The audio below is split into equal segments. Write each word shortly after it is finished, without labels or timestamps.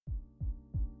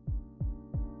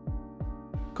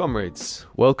Comrades,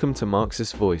 welcome to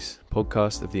Marxist Voice,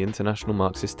 podcast of the International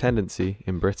Marxist Tendency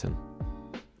in Britain.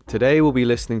 Today we'll be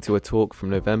listening to a talk from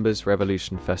November's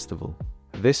Revolution Festival,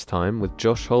 this time with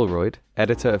Josh Holroyd,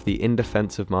 editor of the In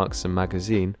Defense of Marxism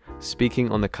magazine,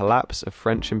 speaking on the collapse of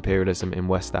French imperialism in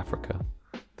West Africa.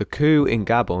 The coup in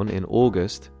Gabon in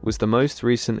August was the most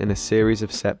recent in a series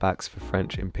of setbacks for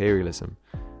French imperialism.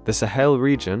 The Sahel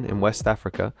region in West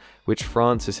Africa, which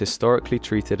France has historically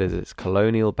treated as its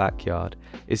colonial backyard,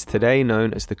 is today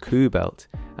known as the coup belt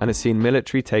and has seen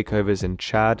military takeovers in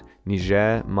Chad,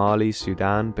 Niger, Mali,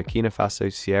 Sudan, Burkina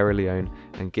Faso, Sierra Leone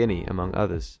and Guinea, among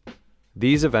others.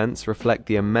 These events reflect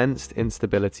the immense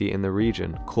instability in the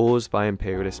region caused by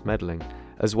imperialist meddling,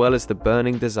 as well as the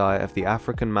burning desire of the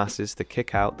African masses to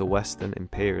kick out the Western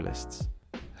imperialists.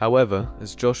 However,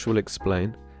 as Josh will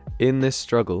explain, in this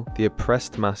struggle, the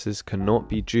oppressed masses cannot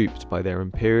be duped by their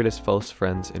imperialist false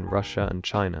friends in Russia and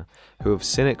China, who have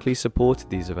cynically supported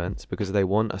these events because they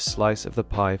want a slice of the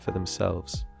pie for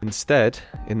themselves. Instead,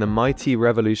 in the mighty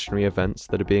revolutionary events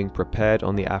that are being prepared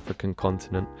on the African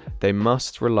continent, they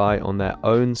must rely on their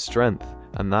own strength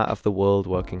and that of the world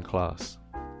working class.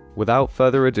 Without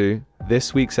further ado,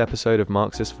 this week's episode of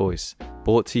Marxist Voice,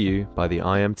 brought to you by the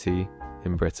IMT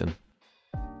in Britain.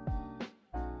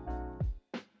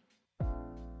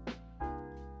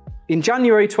 In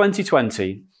January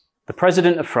 2020, the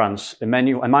President of France,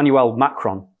 Emmanuel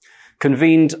Macron,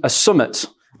 convened a summit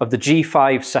of the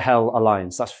G5 Sahel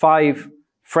Alliance. That's 5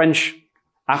 French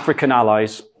African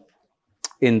allies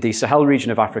in the Sahel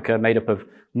region of Africa, made up of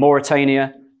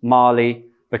Mauritania, Mali,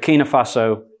 Burkina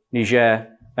Faso, Niger,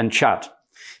 and Chad.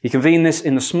 He convened this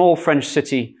in the small French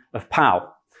city of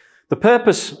Pau. The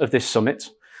purpose of this summit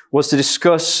was to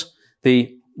discuss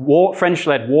the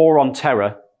French-led war on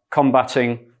terror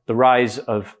combating the rise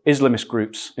of Islamist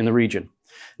groups in the region.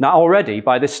 Now, already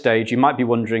by this stage, you might be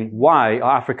wondering, why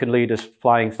are African leaders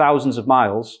flying thousands of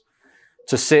miles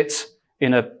to sit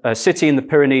in a city in the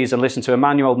Pyrenees and listen to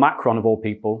Emmanuel Macron, of all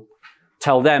people,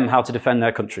 tell them how to defend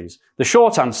their countries? The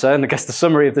short answer, and I guess the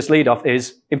summary of this lead-off,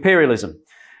 is imperialism.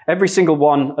 Every single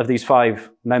one of these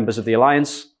 5 members of the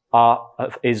alliance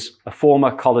is a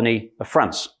former colony of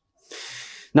France.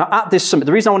 Now, at this summit,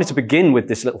 the reason I wanted to begin with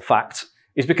this little fact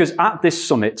is because at this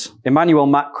summit, Emmanuel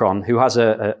Macron, who has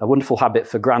a wonderful habit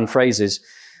for grand phrases,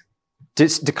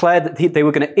 declared that they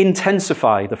were going to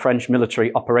intensify the French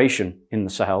military operation in the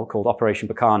Sahel, called Operation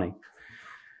Barkhane.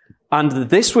 And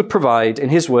this would provide, in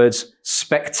his words,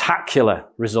 spectacular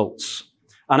results.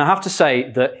 And I have to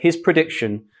say that his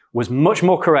prediction was much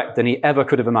more correct than he ever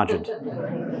could have imagined.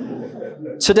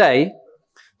 Today,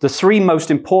 the 3 most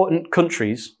important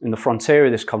countries in the frontier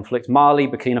of this conflict, Mali,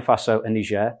 Burkina Faso, and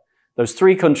Niger, those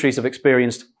 3 countries have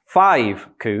experienced 5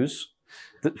 coups.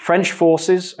 The French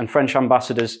forces and French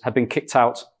ambassadors have been kicked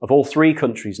out of all 3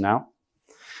 countries now.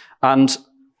 And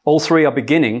all 3 are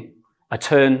beginning a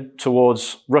turn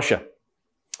towards Russia.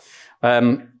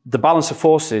 The balance of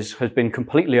forces has been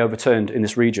completely overturned in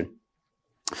this region.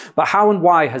 But how and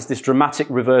why has this dramatic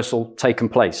reversal taken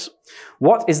place?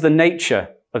 What is the nature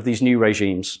of these new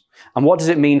regimes? And what does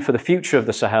it mean for the future of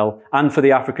the Sahel and for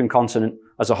the African continent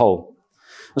as a whole?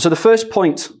 And so the first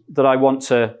point that I want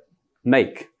to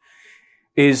make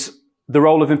is the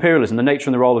role of imperialism, the nature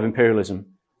and the role of imperialism,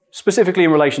 specifically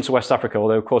in relation to West Africa,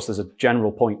 although of course there's a general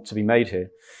point to be made here.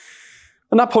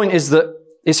 And that point is that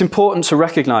it's important to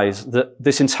recognize that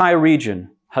this entire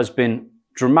region has been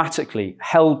dramatically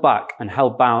held back and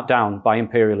held down by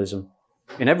imperialism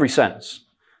in every sense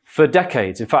for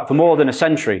decades, in fact for more than a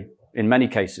century in many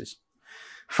cases.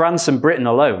 France and Britain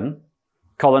alone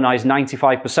colonized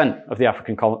 95% of the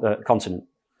African continent.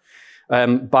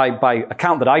 By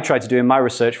account that I tried to do in my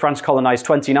research, France colonized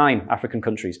 29 African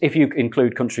countries, if you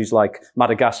include countries like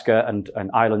Madagascar and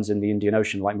islands in the Indian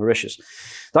Ocean like Mauritius.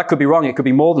 That could be wrong, it could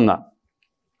be more than that.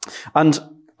 And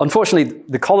unfortunately,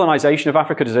 the colonization of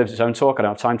Africa deserves its own talk. I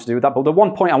don't have time to do with that. But the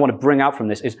one point I want to bring out from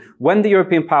this is when the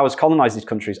European powers colonized these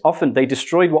countries, often they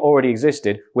destroyed what already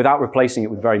existed without replacing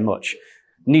it with very much.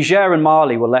 Niger and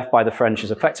Mali were left by the French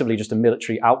as effectively just a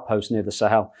military outpost near the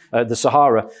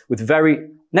Sahara, with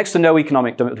next to no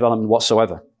economic development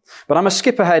whatsoever. But I'm going to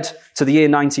skip ahead to the year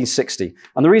 1960.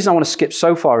 And the reason I want to skip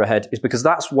so far ahead is because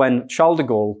that's when Charles de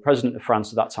Gaulle, president of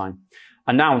France at that time,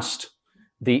 announced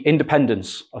the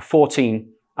independence of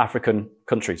 14 African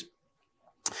countries.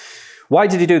 Why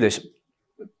did he do this?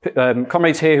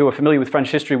 Comrades here who are familiar with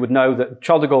French history would know that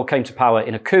Charles de Gaulle came to power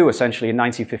in a coup, essentially, in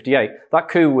 1958. That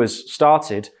coup was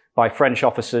started by French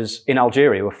officers in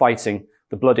Algeria who were fighting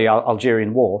the bloody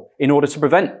Algerian war in order to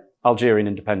prevent Algerian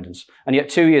independence. And yet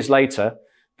 2 years later,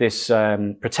 this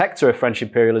protector of French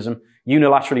imperialism,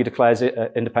 unilaterally declares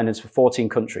independence for 14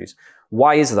 countries.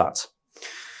 Why is that?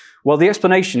 Well, the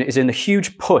explanation is in the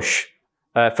huge push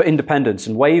for independence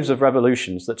and waves of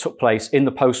revolutions that took place in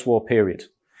the post-war period.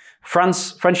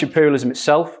 French imperialism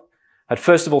itself had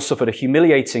first of all suffered a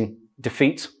humiliating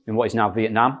defeat in what is now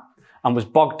Vietnam and was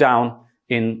bogged down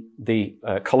in the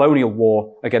colonial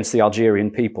war against the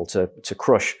Algerian people to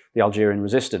crush the Algerian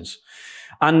resistance.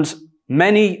 And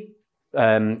many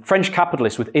French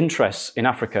capitalists with interests in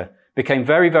Africa became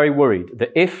very, very worried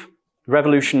that if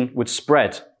revolution would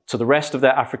spread to the rest of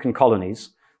their African colonies,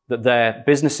 that their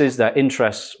businesses, their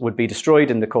interests would be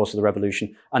destroyed in the course of the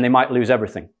revolution and they might lose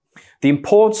everything. The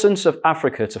importance of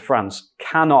Africa to France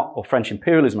cannot, or French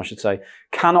imperialism, I should say,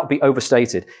 cannot be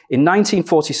overstated. In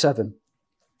 1947,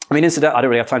 incidentally, I don't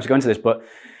really have time to go into this, but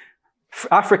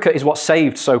Africa is what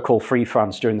saved so-called Free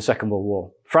France during the Second World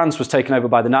War. France was taken over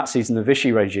by the Nazis and the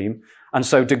Vichy regime, and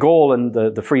so de Gaulle and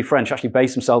the Free French actually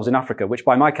based themselves in Africa, which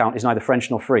by my count is neither French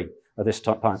nor free at this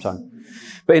time.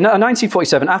 But in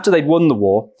 1947, after they'd won the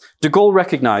war, de Gaulle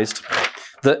recognized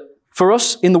that for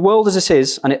us, in the world as it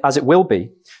is, and as it will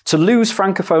be, to lose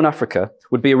Francophone Africa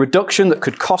would be a reduction that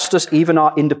could cost us even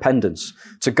our independence.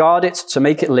 To guard it, to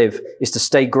make it live, is to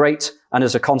stay great, and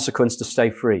as a consequence, to stay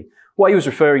free. What he was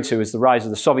referring to is the rise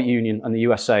of the Soviet Union and the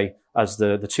USA as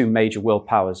the two major world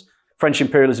powers. French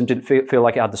imperialism didn't feel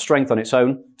like it had the strength on its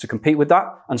own to compete with that,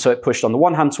 and so it pushed on the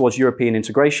one hand towards European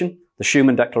integration. The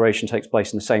Schuman Declaration takes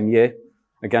place in the same year.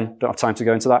 Again, don't have time to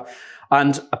go into that.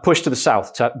 And a push to the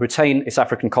south to retain its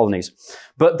African colonies.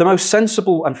 But the most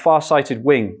sensible and far-sighted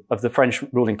wing of the French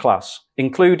ruling class,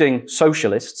 including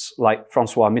socialists like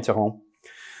François Mitterrand,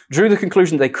 drew the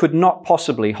conclusion that they could not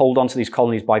possibly hold on to these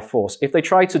colonies by force. If they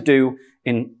tried to do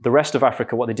in the rest of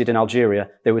Africa what they did in Algeria,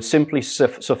 they would simply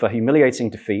suffer humiliating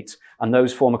defeat, and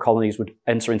those former colonies would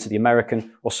enter into the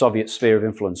American or Soviet sphere of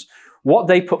influence. What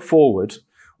they put forward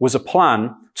was a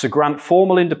plan to grant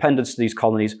formal independence to these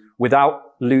colonies without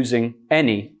losing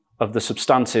any of the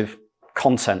substantive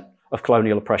content of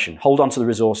colonial oppression. Hold on to the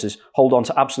resources, hold on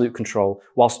to absolute control,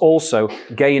 whilst also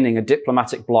gaining a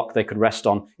diplomatic bloc they could rest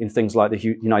on in things like the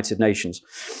United Nations.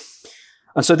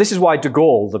 And so this is why de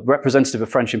Gaulle, the representative of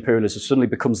French imperialism, suddenly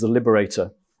becomes the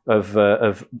liberator of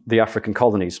the African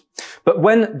colonies. But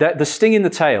when the sting in the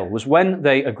tail was when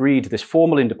they agreed this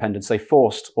formal independence, they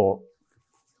forced, or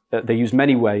they used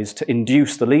many ways to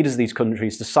induce the leaders of these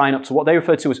countries to sign up to what they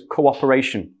referred to as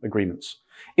cooperation agreements.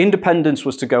 Independence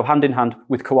was to go hand in hand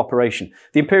with cooperation.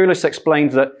 The imperialists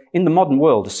explained that in the modern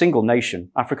world, a single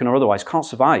nation, African or otherwise, can't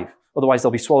survive. Otherwise,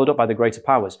 they'll be swallowed up by the greater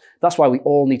powers. That's why we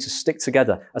all need to stick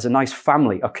together as a nice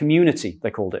family, a community,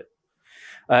 they called it,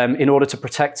 in order to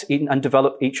protect and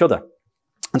develop each other.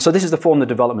 And so this is the form the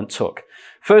development took.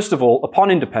 First of all,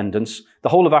 upon independence, the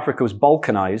whole of Africa was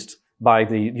balkanized by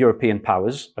the European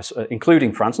powers,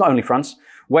 including France, not only France.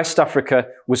 West Africa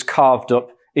was carved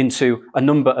up into a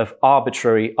number of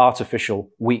arbitrary, artificial,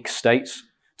 weak states.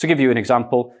 To give you an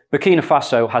example, Burkina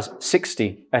Faso has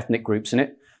 60 ethnic groups in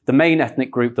it. The main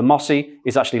ethnic group, the Mossi,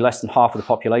 is actually less than half of the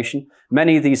population.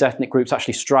 Many of these ethnic groups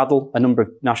actually straddle a number of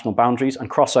national boundaries and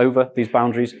cross over these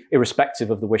boundaries,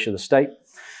 irrespective of the wish of the state.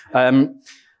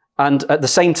 And at the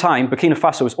same time, Burkina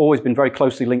Faso has always been very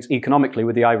closely linked economically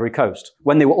with the Ivory Coast.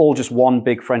 When they were all just one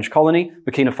big French colony,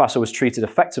 Burkina Faso was treated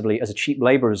effectively as a cheap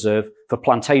labor reserve for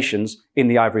plantations in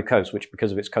the Ivory Coast, which,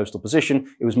 because of its coastal position,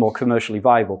 it was more commercially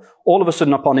viable. All of a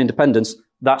sudden, upon independence,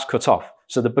 that's cut off.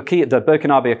 So the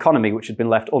Burkinabe economy, which had been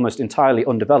left almost entirely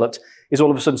undeveloped, is all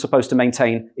of a sudden supposed to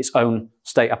maintain its own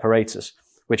state apparatus,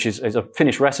 which is a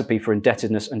finished recipe for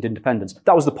indebtedness and independence.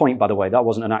 That was the point, by the way. That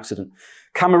wasn't an accident.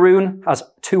 Cameroon has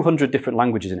 200 different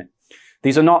languages in it.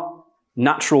 These are not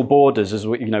natural borders, as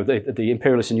the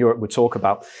imperialists in Europe would talk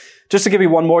about. Just to give you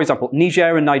one more example,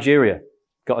 Niger and Nigeria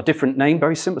got a different name,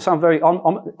 very similar, sound very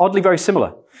oddly very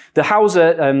similar. The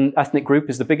Hausa ethnic group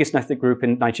is the biggest ethnic group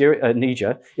in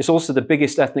Niger. It's also the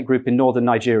biggest ethnic group in northern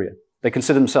Nigeria. They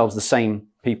consider themselves the same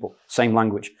people, same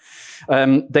language.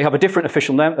 They have a different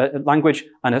official language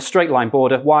and a straight line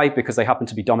border. Why? Because they happen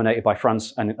to be dominated by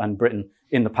France and Britain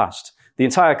in the past. The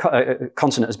entire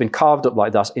continent has been carved up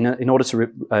like that in order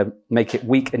to make it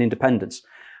weak and independent.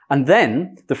 And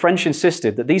then the French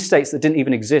insisted that these states that didn't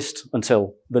even exist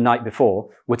until the night before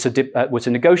were to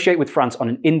negotiate with France on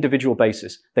an individual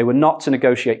basis. They were not to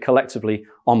negotiate collectively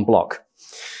en bloc.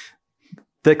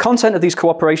 The content of these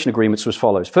cooperation agreements was as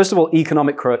follows. First of all,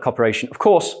 economic cooperation, of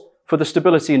course, for the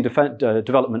stability and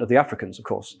development of the Africans, of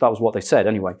course. That was what they said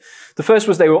anyway. The first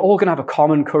was they were all going to have a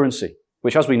common currency,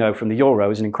 which, as we know from the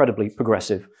euro, is an incredibly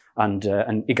progressive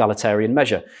and egalitarian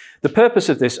measure. The purpose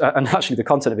of this, and actually the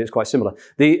content of it is quite similar.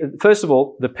 First of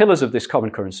all, the pillars of this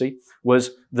common currency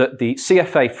was that the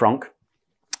CFA franc.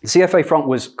 The CFA franc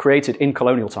was created in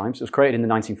colonial times. It was created in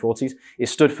the 1940s. It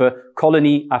stood for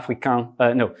Colonie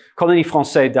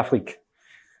Française d'Afrique.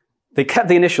 They kept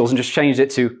the initials and just changed it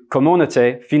to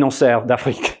Communauté Financière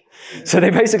d'Afrique. So they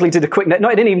basically did a quick, no,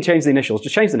 it didn't even change the initials,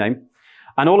 just changed the name.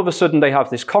 And all of a sudden they have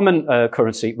this common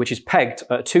currency, which is pegged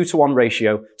at a 2-to-1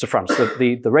 ratio to France.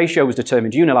 The ratio was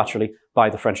determined unilaterally by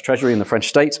the French Treasury and the French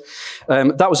state.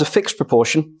 That was a fixed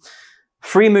proportion.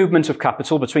 Free movement of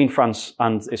capital between France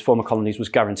and its former colonies was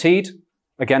guaranteed.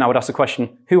 Again, I would ask the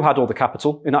question, who had all the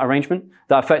capital in that arrangement?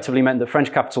 That effectively meant that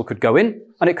French capital could go in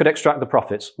and it could extract the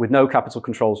profits with no capital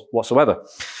controls whatsoever.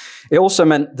 It also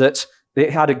meant that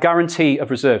it had a guarantee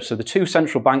of reserves. So the two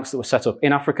central banks that were set up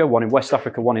in Africa, one in West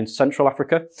Africa, one in Central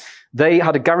Africa, they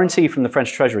had a guarantee from the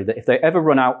French Treasury that if they ever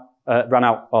ran out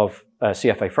of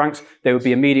CFA francs, they would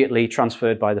be immediately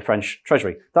transferred by the French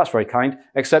Treasury. That's very kind,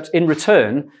 except in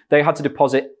return, they had to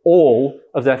deposit all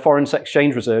of their foreign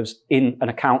exchange reserves in an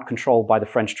account controlled by the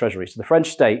French Treasury. So the French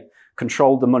state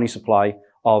controlled the money supply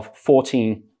of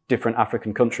 14 different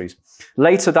African countries.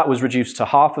 Later, that was reduced to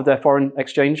half of their foreign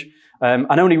exchange.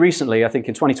 And only recently, I think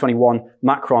in 2021,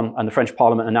 Macron and the French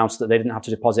Parliament announced that they didn't have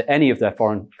to deposit any of their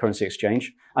foreign currency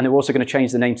exchange. And they were also going to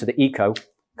change the name to the ECO,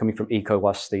 coming from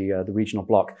ECOWAS, the regional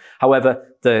bloc.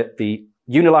 However, the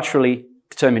unilaterally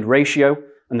determined ratio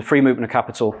and the free movement of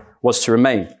capital was to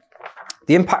remain.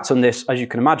 The impact on this, as you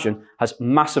can imagine, has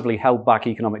massively held back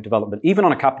economic development, even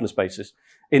on a capitalist basis,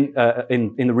 in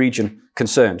the region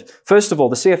concerned. First of all,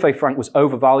 the CFA franc was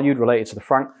overvalued related to the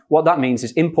franc. What that means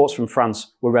is imports from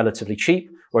France were relatively cheap,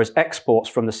 whereas exports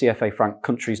from the CFA franc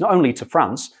countries, not only to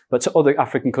France, but to other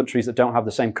African countries that don't have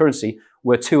the same currency,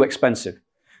 were too expensive.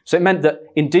 So it meant that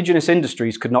indigenous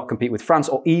industries could not compete with France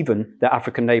or even their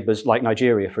African neighbours like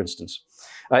Nigeria, for instance.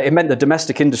 It meant that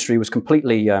domestic industry was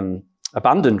completely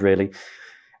abandoned, really.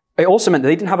 It also meant that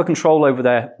they didn't have a control over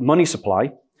their money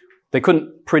supply. They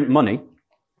couldn't print money.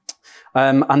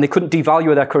 And they couldn't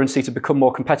devalue their currency to become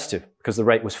more competitive because the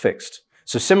rate was fixed.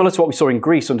 So similar to what we saw in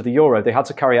Greece under the euro, they had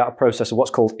to carry out a process of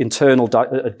what's called internal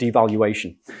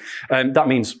devaluation. That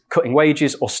means cutting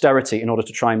wages, austerity, in order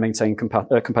to try and maintain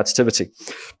competitivity.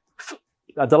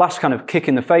 The last kind of kick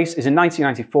in the face is in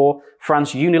 1994,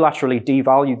 France unilaterally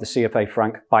devalued the CFA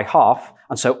franc by half.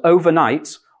 And so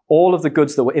overnight, all of the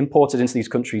goods that were imported into these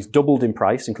countries doubled in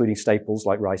price, including staples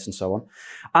like rice and so on.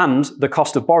 And the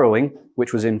cost of borrowing,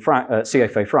 which was in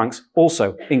CFA francs,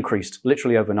 also increased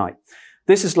literally overnight.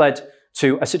 This has led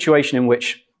to a situation in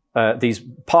which these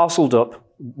parceled up,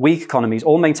 weak economies,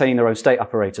 all maintaining their own state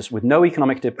apparatus with no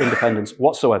economic independence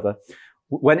whatsoever,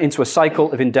 went into a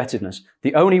cycle of indebtedness.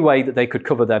 The only way that they could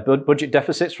cover their budget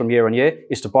deficits from year on year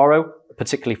is to borrow,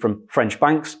 particularly from French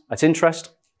banks at interest.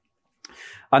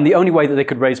 And the only way that they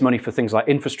could raise money for things like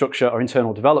infrastructure or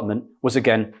internal development was,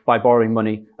 again, by borrowing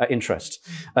money at interest.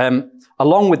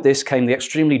 Along with this came the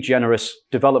extremely generous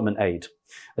development aid.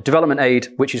 A development aid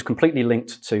which is completely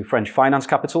linked to French finance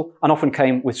capital and often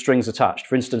came with strings attached.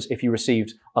 For instance, if you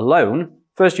received a loan,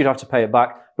 first you'd have to pay it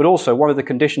back, but also one of the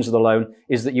conditions of the loan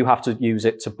is that you have to use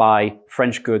it to buy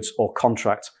French goods or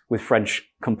contract with French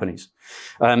companies.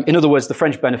 In other words, the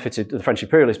French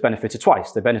imperialists benefited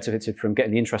twice. They benefited from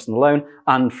getting the interest on the loan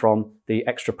and from the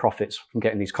extra profits from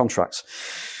getting these contracts.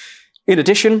 In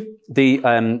addition, the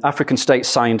African states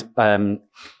signed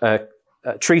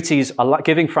treaties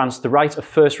giving France the right of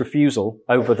first refusal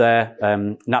over their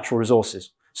natural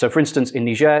resources. So, for instance, in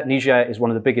Niger is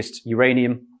one of the biggest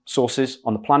uranium sources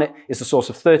on the planet. It's the source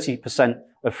of 30%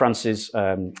 of France's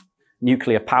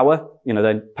nuclear power. You know,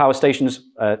 then power stations,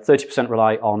 30%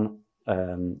 rely on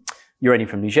uranium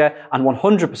from Niger, and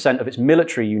 100% of its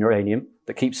military uranium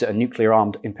that keeps it a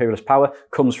nuclear-armed imperialist power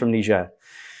comes from Niger.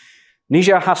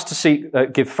 Niger has to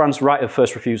give France right of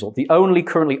first refusal. The only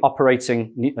currently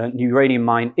operating uranium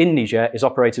mine in Niger is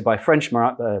operated by a French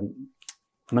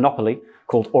monopoly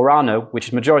called Orano, which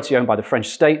is majority owned by the French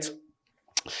state.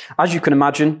 As you can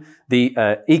imagine, the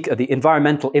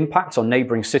environmental impact on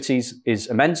neighbouring cities is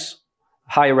immense.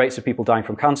 Higher rates of people dying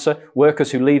from cancer.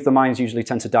 Workers who leave the mines usually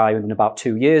tend to die within about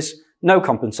 2 years. No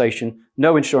compensation,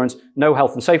 no insurance, no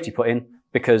health and safety put in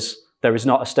because there is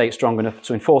not a state strong enough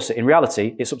to enforce it. In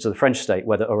reality, it's up to the French state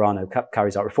whether Orano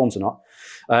carries out reforms or not.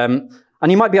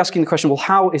 And you might be asking the question, well,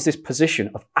 how is this position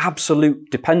of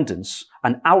absolute dependence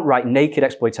and outright naked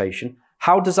exploitation,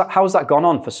 how has that gone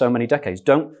on for so many decades?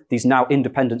 Don't these now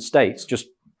independent states just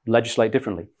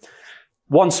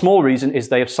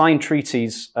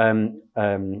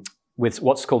with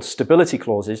what's called stability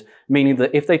clauses, meaning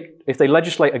that if they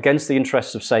legislate against the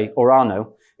interests of, say,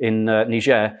 Orano in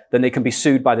Niger, then they can be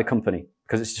sued by the company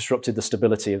because it's disrupted the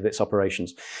stability of its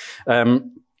operations.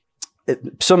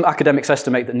 Some academics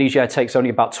estimate that Niger takes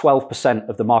only about 12%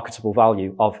 of the marketable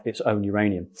value of its own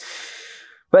uranium.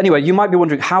 But anyway, you might be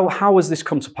wondering, how has this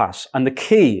come to pass? And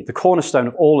the cornerstone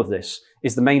of all of this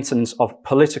is the maintenance of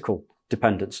political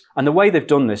dependence. And the way they've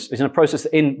done this is in a process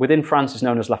that within France is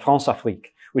known as La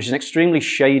France-Afrique, which is an extremely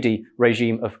shady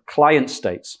regime of client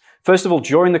states. First of all,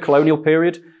 during the colonial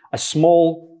period, a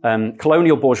small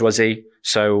colonial bourgeoisie,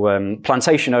 so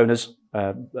plantation owners,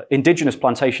 indigenous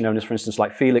plantation owners, for instance,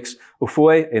 like Felix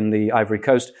Houphouët in the Ivory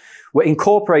Coast, were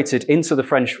incorporated into the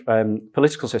French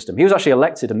political system. He was actually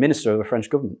elected a minister of the French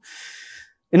government.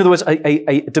 In other words,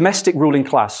 a domestic ruling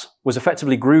class was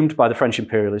effectively groomed by the French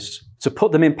imperialists to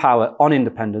put them in power on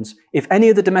independence. If any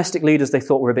of the domestic leaders they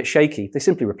thought were a bit shaky, they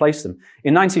simply replaced them.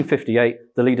 In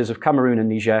 1958, the leaders of Cameroon and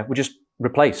Niger were just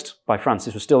replaced by France.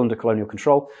 This was still under colonial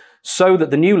control, so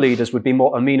that the new leaders would be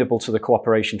more amenable to the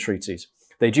cooperation treaties.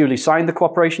 They duly signed the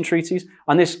cooperation treaties,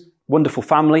 and this wonderful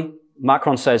family,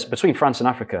 Macron says, between France and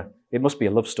Africa, it must be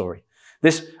a love story.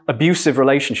 This abusive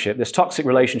relationship, this toxic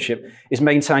relationship, is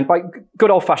maintained by good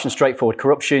old-fashioned straightforward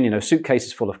corruption,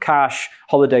 suitcases full of cash,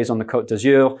 holidays on the Côte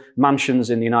d'Azur,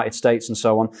 mansions in the United States, and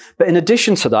so on. But in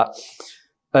addition to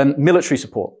that, military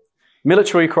support.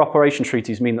 Military cooperation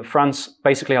treaties mean that France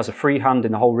basically has a free hand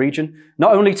in the whole region,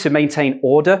 not only to maintain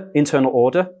order, internal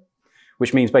order,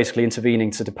 which means basically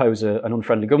intervening to depose an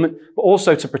unfriendly government, but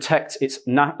also to protect its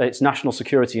national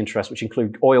security interests, which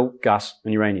include oil, gas,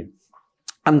 and uranium,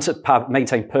 and to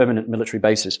maintain permanent military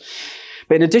bases.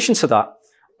 But in addition to that,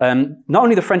 not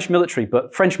only the French military,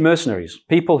 but French mercenaries,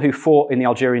 people who fought in the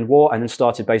Algerian War and then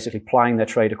started basically plying their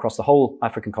trade across the whole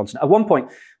African continent. At one point,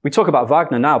 we talk about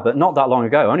Wagner now, but not that long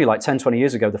ago, only like 10, 20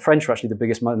 years ago, the French were actually the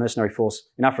biggest mercenary force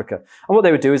in Africa. And what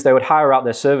they would do is they would hire out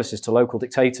their services to local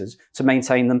dictators to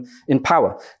maintain them in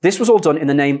power. This was all done in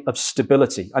the name of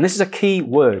stability. And this is a key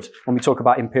word when we talk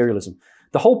about imperialism.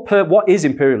 What is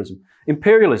imperialism?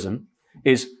 Imperialism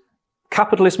is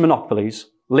capitalist monopolies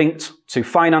linked to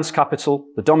finance capital,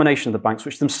 the domination of the banks,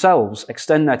 which themselves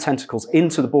extend their tentacles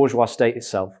into the bourgeois state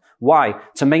itself. Why?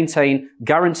 To maintain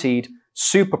guaranteed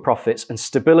super profits and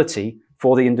stability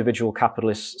for the individual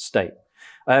capitalist state.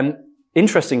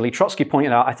 Interestingly, Trotsky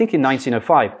pointed out, I think in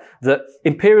 1905, that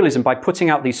imperialism, by putting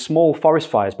out these small forest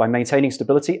fires, by maintaining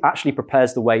stability, actually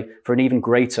prepares the way for an even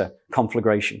greater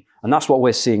conflagration. And that's what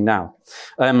we're seeing now.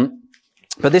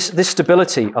 But this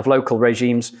stability of local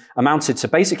regimes amounted to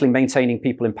basically maintaining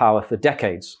people in power for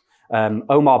decades.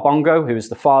 Omar Bongo, who is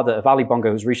the father of Ali Bongo,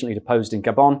 who was recently deposed in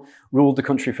Gabon, ruled the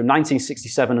country from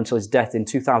 1967 until his death in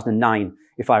 2009,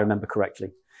 if I remember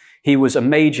correctly. He was a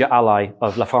major ally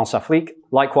of La France-Afrique.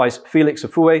 Likewise, Felix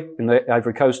Houphouët in the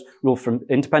Ivory Coast ruled from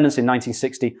independence in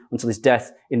 1960 until his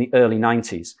death in the early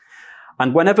 90s.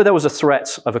 And whenever there was a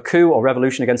threat of a coup or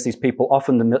revolution against these people,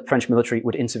 often the French military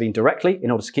would intervene directly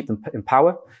in order to keep them in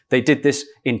power. They did this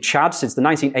in Chad since the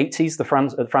 1980s.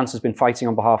 France has been fighting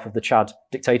on behalf of the Chad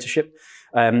dictatorship.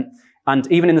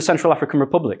 And even in the Central African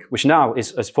Republic, which now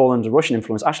has fallen under Russian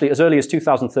influence. Actually, as early as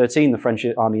 2013, the French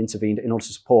army intervened in order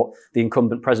to support the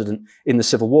incumbent president in the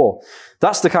civil war.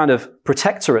 That's the kind of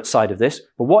protectorate side of this.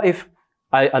 But what if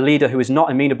a leader who is not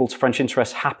amenable to French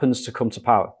interests happens to come to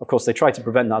power? Of course, they try to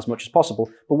prevent that as much as possible,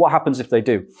 but what happens if they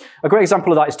do? A great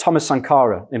example of that is Thomas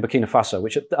Sankara in Burkina Faso,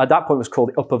 which at that point was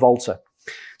called the Upper Volta.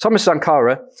 Thomas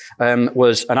Sankara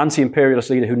was an anti-imperialist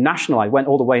leader who went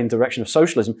all the way in the direction of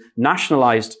socialism,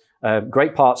 nationalized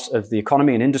great parts of the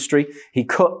economy and industry. He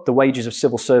cut the wages of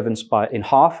civil servants in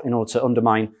half in order to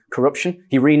undermine corruption.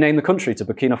 He renamed the country to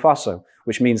Burkina Faso,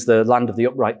 which means the land of the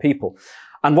upright people.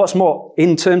 And what's more,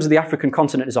 in terms of the African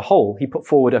continent as a whole, he put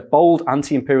forward a bold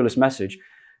anti-imperialist message,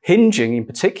 hinging in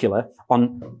particular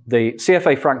on the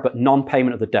CFA franc but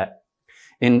non-payment of the debt.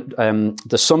 In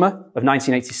the summer of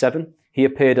 1987, he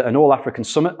appeared at an all-African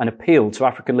summit and appealed to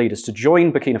African leaders to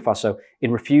join Burkina Faso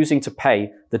in refusing to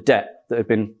pay the debt that had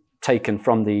been taken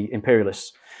from the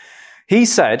imperialists. He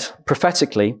said,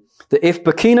 prophetically, that if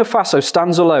Burkina Faso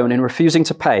stands alone in refusing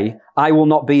to pay, I will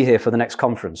not be here for the next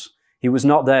conference. He was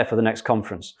not there for the next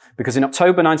conference because in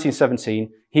October 1917,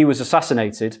 he was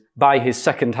assassinated by his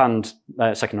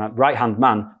right-hand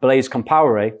man, Blaise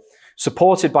Compaoré,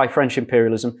 supported by French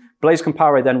imperialism. Blaise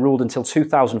Compaoré then ruled until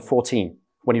 2014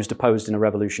 when he was deposed in a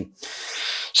revolution.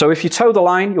 So if you toe the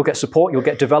line, you'll get support, you'll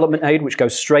get development aid, which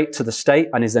goes straight to the state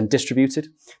and is then distributed.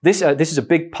 This is a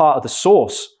big part of the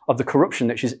source of the corruption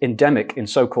which is endemic in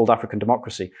so-called African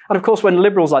democracy. And of course, when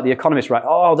liberals like The Economist write,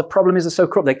 oh, the problem is they're so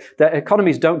corrupt, their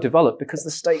economies don't develop because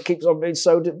the state keeps on being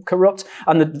so corrupt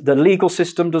and the legal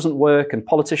system doesn't work and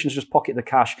politicians just pocket the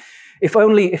cash. If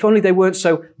only they weren't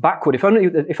so backward, if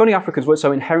only Africans weren't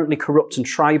so inherently corrupt and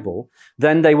tribal,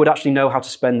 then they would actually know how to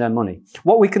spend their money.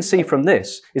 What we can see from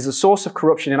this is the source of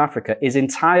corruption in Africa is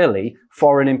entirely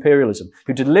foreign imperialism,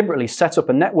 who deliberately set up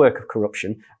a network of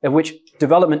corruption, of which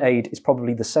development aid is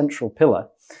probably the central pillar,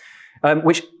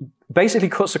 which basically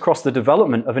cuts across the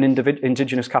development of an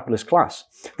indigenous capitalist class.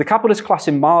 The capitalist class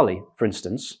in Mali, for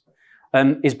instance,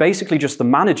 is basically just the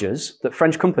managers that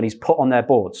French companies put on their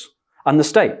boards, and the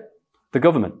state. The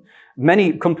government.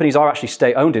 Many companies are actually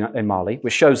state-owned in Mali,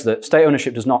 which shows that state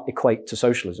ownership does not equate to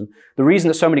socialism. The reason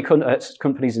that so many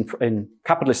companies in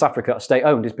capitalist Africa are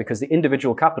state-owned is because the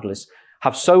individual capitalists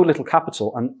have so little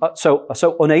capital and are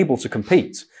so unable to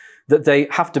compete that they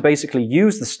have to basically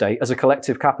use the state as a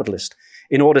collective capitalist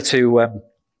in order to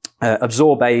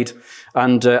absorb aid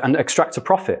and extract a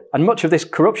profit. And much of this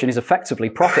corruption is effectively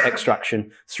profit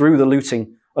extraction through the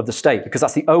looting of the state, because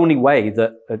that's the only way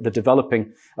that the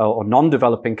developing or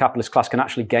non-developing capitalist class can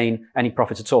actually gain any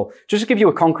profit at all. Just to give you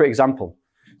a concrete example,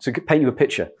 to paint you a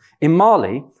picture. In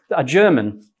Mali, a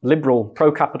German liberal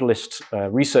pro-capitalist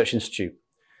research institute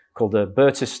called the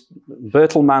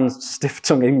Bertelsmann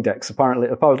Stiftung Index, apparently,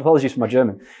 apologies for my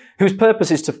German, whose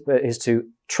purpose is to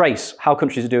trace how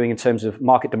countries are doing in terms of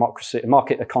market democracy,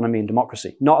 market economy and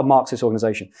democracy, not a Marxist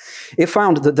organization. It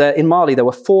found that in Mali there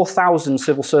were 4,000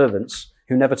 civil servants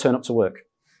who never turn up to work,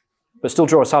 but still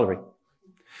draw a salary.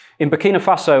 In Burkina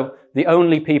Faso, the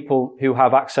only people who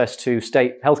have access to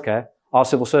state healthcare are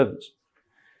civil servants.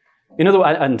 In other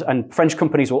words, and French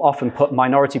companies will often put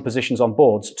minority positions on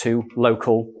boards to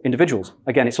local individuals.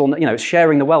 Again, it's all, it's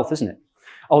sharing the wealth, isn't it?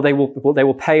 Oh, they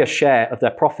will pay a share of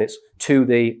their profits to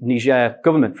the Niger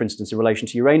government, for instance, in relation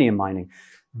to uranium mining.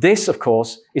 This, of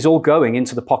course, is all going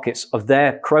into the pockets of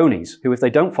their cronies, who, if they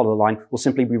don't follow the line, will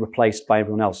simply be replaced by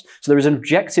everyone else. So there is an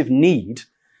objective need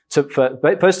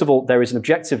first of all, there is an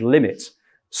objective limit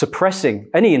suppressing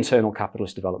any internal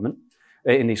capitalist development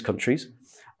in these countries,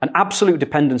 an absolute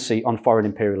dependency on foreign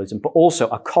imperialism, but also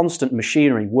a constant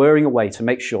machinery whirring away to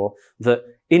make sure that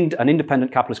an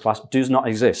independent capitalist class does not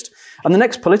exist. And the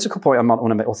next political point I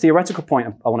want to make, or theoretical point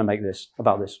I want to make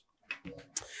about this.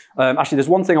 Actually, there's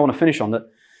one thing I want to finish on that.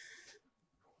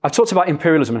 I've talked about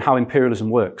imperialism and how imperialism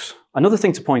works. Another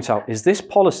thing to point out is this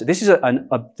policy. This is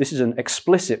an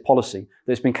explicit policy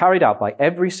that's been carried out by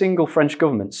every single French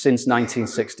government since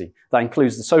 1960. That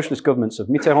includes the socialist governments of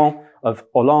Mitterrand, of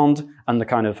Hollande, and the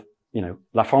kind of,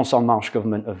 La France en Marche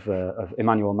government of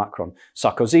Emmanuel Macron.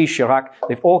 Sarkozy, Chirac,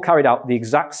 they've all carried out the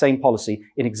exact same policy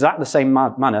in exactly the same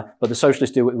manner, but the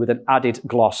socialists do it with an added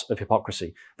gloss of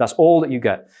hypocrisy. That's all that you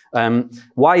get.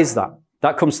 Why is that?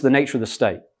 That comes to the nature of the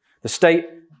state. The state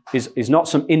is not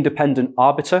some independent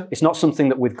arbiter. It's not something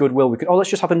that with goodwill we could, let's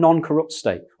just have a non-corrupt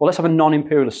state. Or let's have a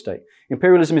non-imperialist state.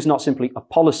 Imperialism is not simply a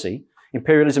policy.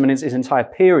 Imperialism is an entire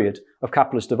period of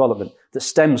capitalist development that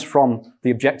stems from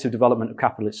the objective development of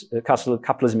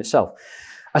capitalism itself.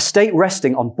 A state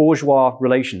resting on bourgeois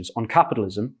relations, on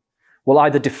capitalism, will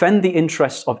either defend the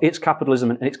interests of its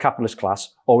capitalism and its capitalist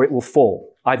class, or it will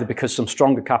fall, either because some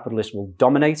stronger capitalist will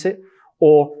dominate it,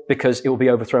 or because it will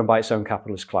be overthrown by its own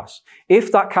capitalist class.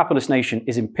 If that capitalist nation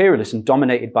is imperialist and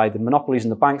dominated by the monopolies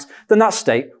and the banks, then that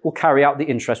state will carry out the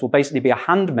interest, will basically be a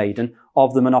handmaiden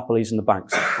of the monopolies and the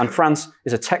banks. And France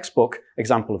is a textbook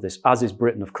example of this, as is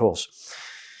Britain, of course.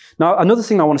 Now, another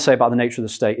thing I want to say about the nature of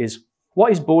the state is,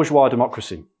 what is bourgeois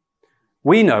democracy?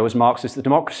 We know as Marxists that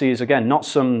democracy is, again, not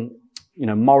some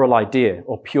moral idea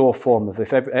or pure form of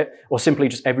or simply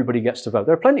just everybody gets to vote.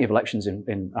 There are plenty of elections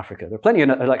in Africa. There are plenty of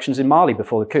elections in Mali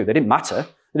before the coup. They didn't matter.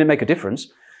 They didn't make a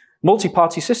difference.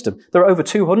 Multi-party system. There are over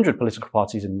 200 political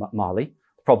parties in Mali.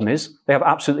 The problem is they have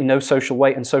absolutely no social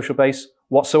weight and social base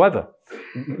whatsoever.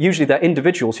 Usually they're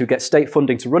individuals who get state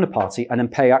funding to run a party and then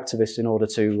pay activists in order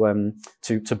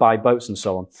to buy votes and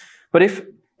so on. But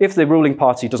if the ruling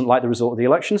party doesn't like the result of the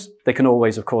elections, they can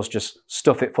always, of course, just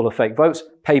stuff it full of fake votes,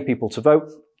 pay people to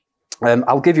vote.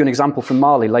 I'll give you an example from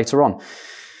Mali later on.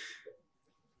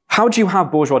 How do you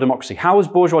have bourgeois democracy? How has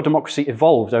bourgeois democracy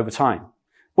evolved over time?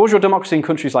 Bourgeois democracy in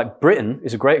countries like Britain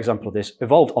is a great example of this,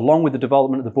 evolved along with the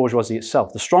development of the bourgeoisie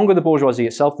itself. The stronger the bourgeoisie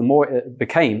itself, the more it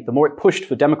became, the more it pushed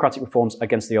for democratic reforms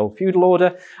against the old feudal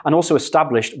order, and also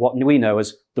established what we know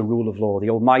as the rule of law,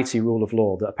 the almighty rule of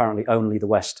law that apparently only the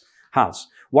West has.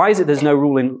 Why is it there's no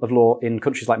rule of law in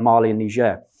countries like Mali and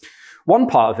Niger? One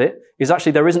part of it is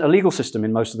actually there isn't a legal system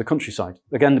in most of the countryside.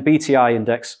 Again, the BTI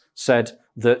index said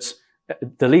that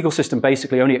the legal system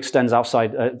basically only extends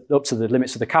outside, up to the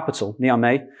limits of the capital,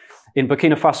 Niamey. In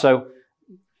Burkina Faso,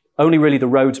 only really the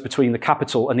roads between the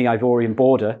capital and the Ivorian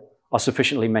border are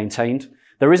sufficiently maintained.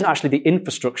 There isn't actually the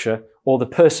infrastructure or the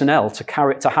personnel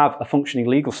to have a functioning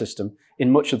legal system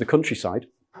in much of the countryside.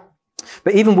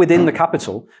 But even within the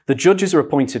capital, the judges are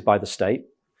appointed by the state,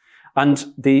 and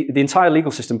the entire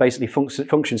legal system basically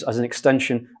functions as an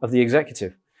extension of the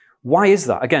executive. Why is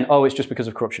that? Again, it's just because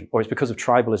of corruption, or it's because of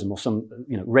tribalism, or some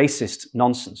racist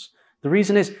nonsense. The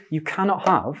reason is you cannot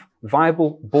have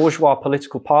viable bourgeois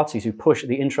political parties who push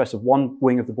the interests of one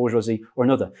wing of the bourgeoisie or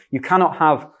another. You cannot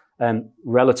have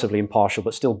relatively impartial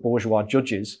but still bourgeois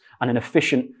judges and an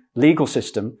efficient legal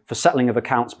system for settling of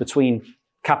accounts between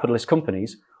capitalist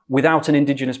companies without an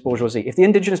indigenous bourgeoisie. If the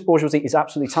indigenous bourgeoisie is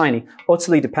absolutely tiny,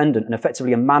 utterly dependent, and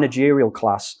effectively a managerial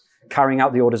class carrying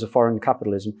out the orders of foreign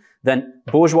capitalism, then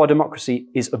bourgeois democracy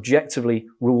is objectively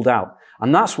ruled out.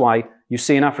 And that's why you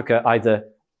see in Africa either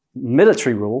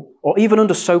military rule or even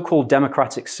under so-called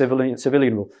democratic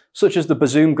civilian rule, such as the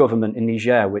Bazoum government in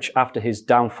Niger, which after his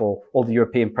downfall, all the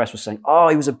European press was saying,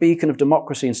 he was a beacon of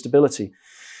democracy and stability.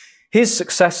 His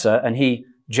successor, and he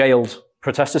jailed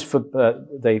protesters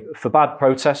they forbade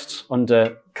protests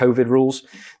under COVID rules.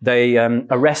 They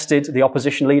arrested the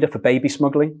opposition leader for baby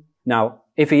smuggling. Now,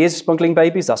 if he is smuggling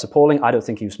babies, that's appalling. I don't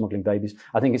think he was smuggling babies.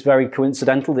 I think it's very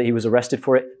coincidental that he was arrested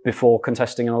for it before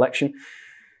contesting an election.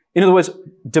 In other words,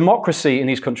 democracy in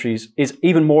these countries is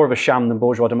even more of a sham than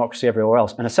bourgeois democracy everywhere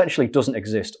else, and essentially doesn't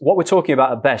exist. What we're talking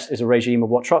about at best is a regime of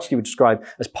what Trotsky would describe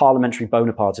as parliamentary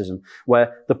Bonapartism,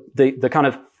 where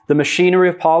the machinery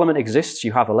of parliament exists.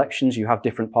 You have elections, you have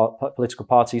different political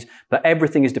parties, but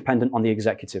everything is dependent on the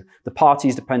executive. The party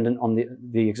is dependent on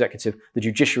the executive. The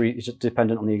judiciary is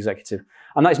dependent on the executive.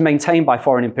 And that is maintained by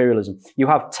foreign imperialism. You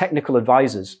have technical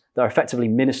advisors that are effectively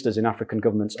ministers in African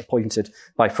governments appointed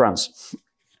by France.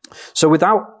 So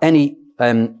without any,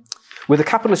 with a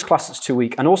capitalist class that's too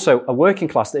weak, and also a working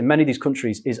class that in many of these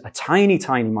countries is a tiny,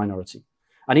 tiny minority,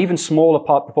 an even smaller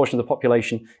proportion of the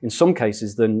population in some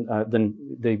cases than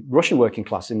the Russian working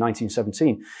class in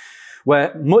 1917,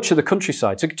 where much of the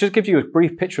countryside, to just give you a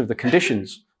brief picture of the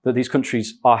conditions that these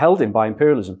countries are held in by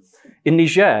imperialism. In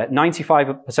Niger,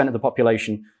 95% of the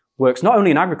population works not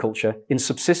only in agriculture, in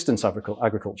subsistence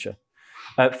agriculture.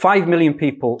 5 million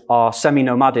people are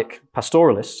semi-nomadic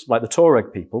pastoralists, like the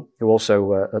Tuareg people, who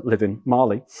also live in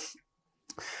Mali.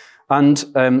 And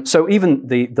so even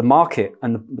the market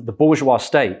and the bourgeois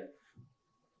state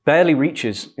barely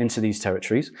reaches into these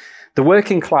territories. The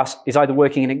working class is either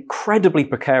working in incredibly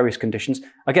precarious conditions.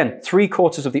 Again,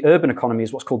 3/4 of the urban economy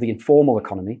is what's called the informal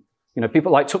economy.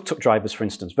 People like tuk-tuk drivers, for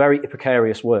instance, very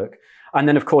precarious work. And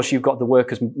then, of course, you've got the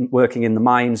workers working in the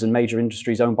mines and major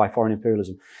industries owned by foreign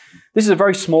imperialism. This is a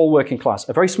very small working class,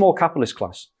 a very small capitalist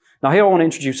class. Now, here I want to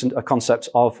introduce a concept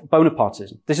of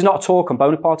Bonapartism. This is not a talk on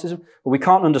Bonapartism, but we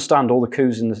can't understand all the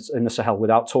coups in the Sahel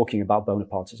without talking about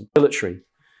Bonapartism. Military,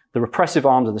 the repressive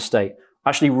arms of the state,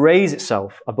 actually raise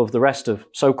itself above the rest of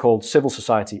so-called civil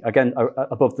society, again,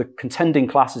 above the contending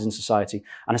classes in society,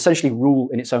 and essentially rule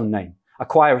in its own name,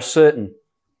 acquire a certain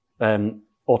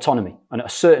autonomy and a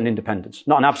certain independence,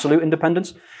 not an absolute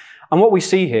independence. And what we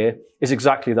see here is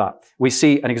exactly that. We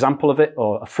see an example of it,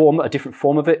 or a different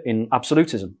form of it in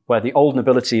absolutism, where the old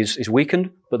nobility is weakened,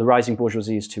 but the rising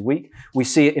bourgeoisie is too weak. We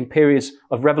see it in periods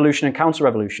of revolution and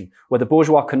counter-revolution, where the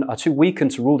bourgeois are too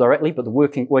weakened to rule directly, but the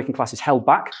working class is held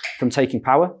back from taking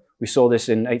power. We saw this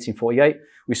in 1848.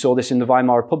 We saw this in the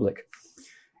Weimar Republic.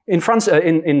 In France,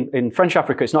 in French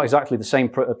Africa, it's not exactly the same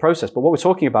process, but what we're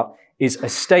talking about is a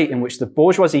state in which the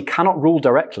bourgeoisie cannot rule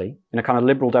directly in a kind of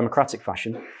liberal democratic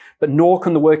fashion, but nor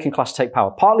can the working class take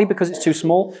power. Partly because it's too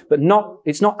small, but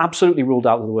it's not absolutely ruled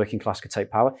out that the working class could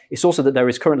take power. It's also that there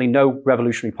is currently no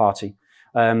revolutionary party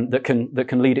that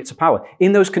can lead it to power.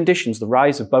 In those conditions, the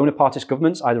rise of Bonapartist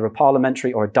governments, either a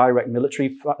parliamentary or a direct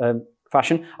military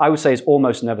fashion, I would say is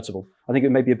almost inevitable. I think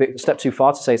it may be a step too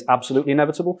far to say it's absolutely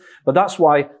inevitable, but that's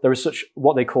why there is such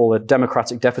what they call a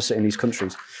democratic deficit in these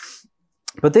countries.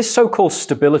 But this so-called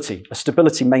stability, a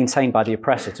stability maintained by the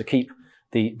oppressor to keep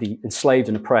the enslaved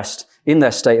and oppressed in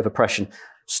their state of oppression,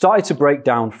 started to break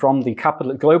down from the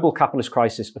global capitalist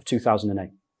crisis of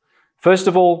 2008. First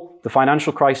of all, the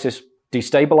financial crisis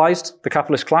destabilized the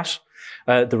capitalist class.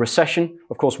 The recession,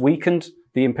 of course, weakened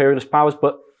the imperialist powers,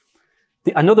 but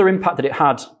another impact that it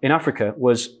had in Africa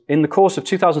was in the course of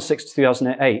 2006 to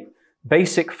 2008,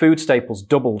 basic food staples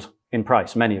doubled in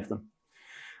price, many of them.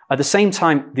 At the same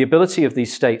time, the ability of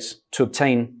these states to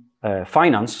obtain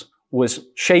finance was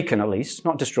shaken, at least,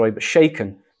 not destroyed, but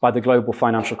shaken by the global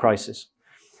financial crisis.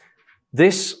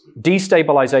 This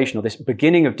destabilization, or this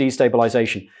beginning of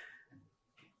destabilization,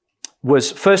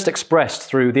 was first expressed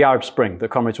through the Arab Spring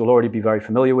that comrades will already be very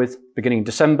familiar with, beginning in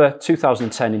December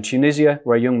 2010 in Tunisia,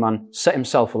 where a young man set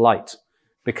himself alight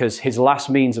because his last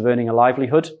means of earning a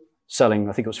livelihood, selling,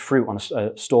 I think it was fruit on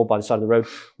a stall by the side of the road,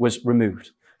 was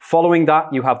removed. Following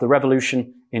that, you have the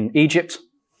revolution in Egypt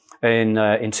in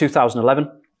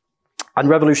 2011, and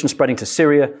revolution spreading to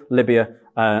Syria, Libya,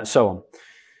 so on.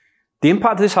 The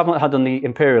impact this had on the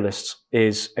imperialists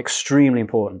is extremely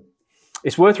important.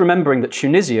 It's worth remembering that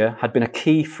Tunisia had been a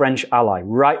key French ally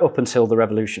right up until the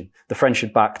revolution. The French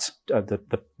had backed,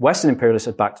 the Western imperialists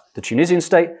had backed the Tunisian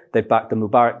state, they backed the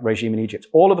Mubarak regime in Egypt.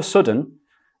 All of a sudden,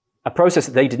 a process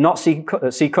that they did not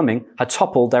see coming had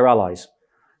toppled their allies.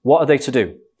 What are they to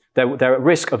do? They're at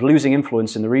risk of losing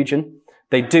influence in the region.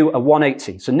 They do a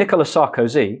 180. So Nicolas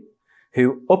Sarkozy,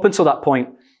 who up until that point,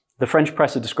 the French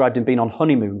press had described him being on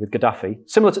honeymoon with Gaddafi.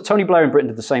 Similar to Tony Blair in Britain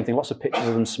did the same thing. Lots of pictures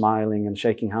of them smiling and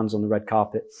shaking hands on the red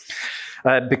carpet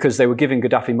because they were giving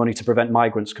Gaddafi money to prevent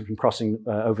migrants from crossing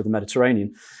over the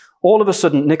Mediterranean. All of a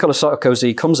sudden, Nicolas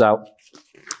Sarkozy comes out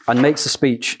and makes a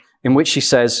speech in which he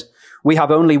says, "We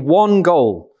have only one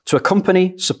goal, to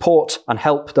accompany, support, and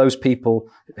help those people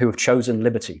who have chosen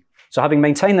liberty." So having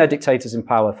maintained their dictators in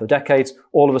power for decades,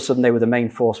 all of a sudden they were the main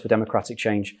force for democratic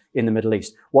change in the Middle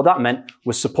East. What that meant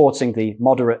was supporting the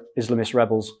moderate Islamist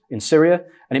rebels in Syria,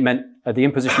 and it meant the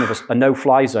imposition of a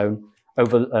no-fly zone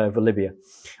over Libya.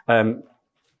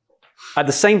 At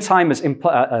the same time as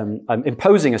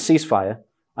imposing a ceasefire,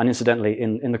 and incidentally,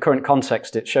 in the current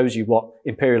context, it shows you what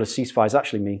imperialist ceasefires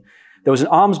actually mean. There was an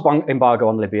arms embargo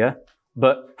on Libya,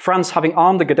 but France, having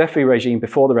armed the Gaddafi regime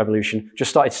before the revolution,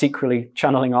 just started secretly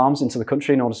channeling arms into the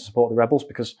country in order to support the rebels,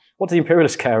 because what do the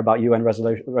imperialists care about UN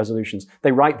resolutions?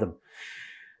 They write them.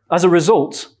 As a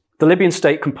result, the Libyan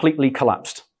state completely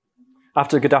collapsed.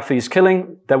 After Gaddafi's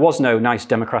killing, there was no nice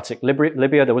democratic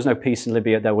Libya, there was no peace in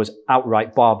Libya, there was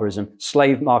outright barbarism,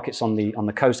 slave markets on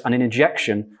the coast, and an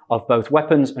injection of both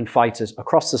weapons and fighters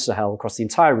across the Sahel, across the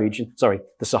entire region,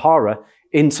 the Sahara,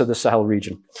 into the Sahel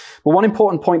region. But one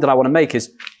important point that I want to make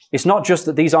is, it's not just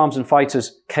that these arms and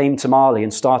fighters came to Mali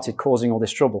and started causing all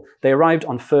this trouble. They arrived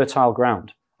on fertile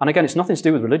ground. And again, it's nothing to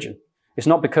do with religion. It's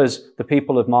not because the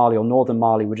people of Mali or northern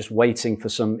Mali were just waiting for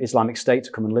some Islamic state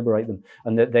to come and liberate them,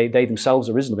 and that they themselves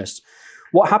are Islamists.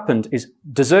 What happened is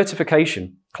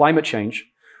desertification, climate change,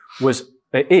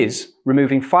 is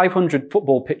removing 500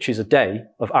 football pitches a day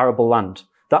of arable land.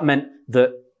 That meant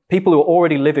that people who were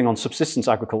already living on subsistence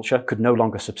agriculture could no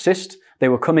longer subsist. They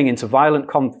were coming into violent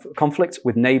conflict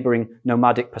with neighboring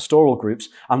nomadic pastoral groups.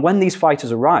 And when these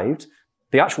fighters arrived,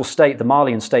 the actual state, the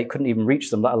Malian state, couldn't even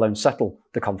reach them, let alone settle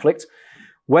the conflict.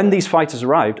 When these fighters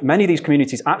arrived, many of these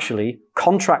communities actually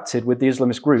contracted with the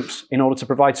Islamist groups in order to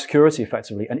provide security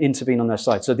effectively and intervene on their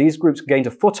side. So these groups gained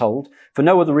a foothold for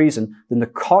no other reason than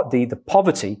the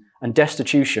poverty and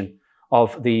destitution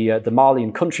of the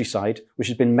Malian countryside, which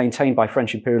has been maintained by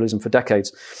French imperialism for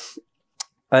decades.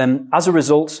 As a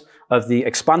result of the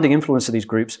expanding influence of these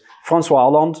groups, François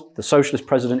Hollande, the socialist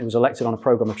president who was elected on a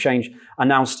program of change,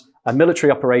 announced a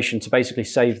military operation to basically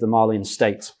save the Malian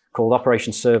state called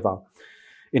Operation Serval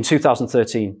in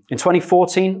 2013. In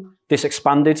 2014, this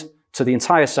expanded to the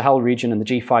entire Sahel region and the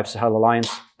G5 Sahel alliance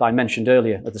that I mentioned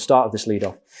earlier at the start of this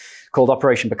lead-off, called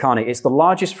Operation Barkhane. It's the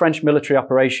largest French military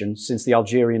operation since the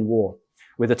Algerian War,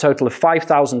 with a total of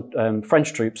 5,000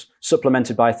 French troops,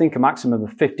 supplemented by, I think, a maximum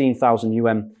of 15,000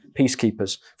 UN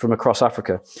peacekeepers from across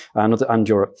Africa and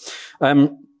Europe.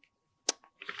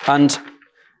 And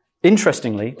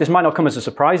interestingly, this might not come as a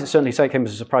surprise, it certainly came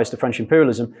as a surprise to French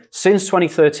imperialism. Since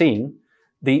 2013,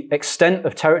 the extent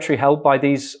of territory held by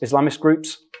these Islamist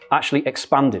groups actually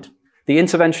expanded. The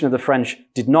intervention of the French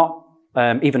did not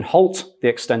even halt the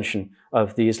extension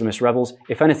of the Islamist rebels.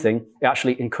 If anything, it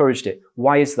actually encouraged it.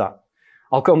 Why is that?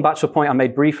 I'll come back to a point I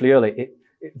made briefly earlier.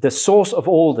 The source of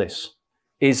all this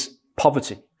is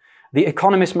poverty. The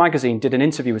Economist magazine did an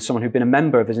interview with someone who'd been a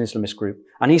member of an Islamist group,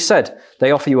 and he said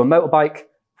they offer you a motorbike,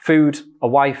 food, a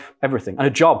wife, everything, and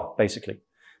a job, basically.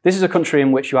 This is a country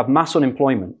in which you have mass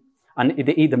unemployment, and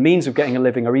the means of getting a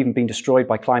living are even being destroyed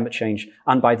by climate change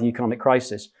and by the economic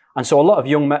crisis. And so a lot of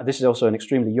young men, this is also an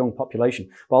extremely young population,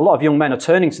 but a lot of young men are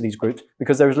turning to these groups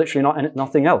because there is literally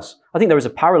nothing else. I think there is a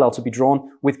parallel to be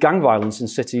drawn with gang violence in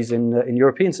cities in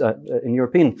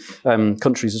European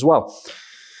countries as well.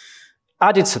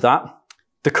 Added to that,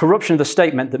 the corruption of the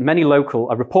state meant that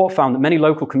a report found that many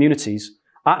local communities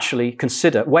actually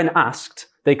consider, when asked,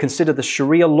 they consider the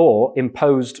Sharia law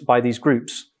imposed by these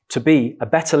groups to be a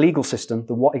better legal system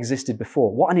than what existed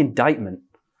before. What an indictment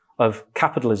of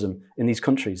capitalism in these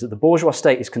countries, that the bourgeois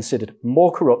state is considered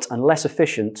more corrupt and less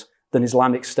efficient than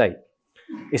Islamic State.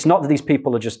 It's not that these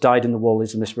people are just died in the wall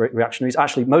Islamist reactionaries.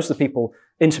 Actually, most of the people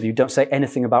interviewed don't say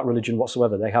anything about religion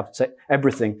whatsoever. They have to say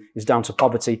everything is down to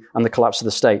poverty and the collapse of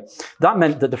the state. That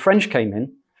meant that the French came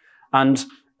in and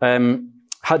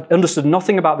had understood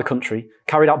nothing about the country,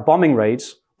 carried out bombing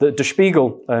raids. The Der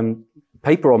Spiegel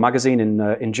paper or magazine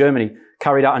in Germany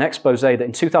carried out an expose that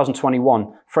in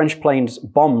 2021, French planes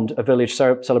bombed a village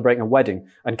celebrating a wedding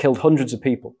and killed hundreds of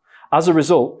people. As a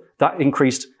result, that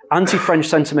increased anti-French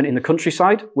sentiment in the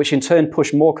countryside, which in turn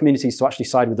pushed more communities to actually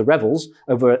side with the rebels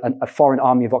over a foreign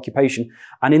army of occupation.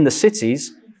 And in the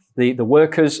cities, the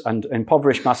workers and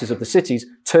impoverished masses of the cities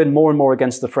turned more and more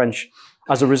against the French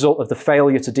as a result of the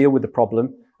failure to deal with the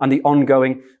problem and the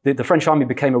ongoing, the French army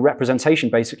became a representation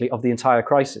basically of the entire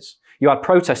crisis. You had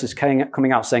protesters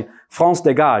coming out saying, France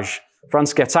dégage,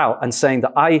 France gets out, and saying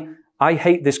that I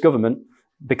hate this government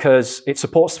because it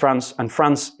supports France and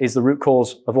France is the root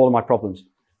cause of all of my problems.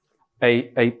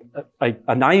 A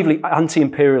naively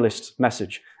anti-imperialist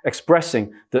message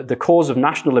expressing that the cause of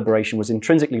national liberation was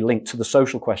intrinsically linked to the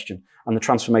social question and the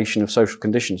transformation of social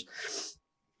conditions.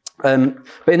 But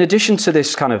in addition to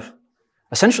this kind of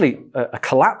essentially a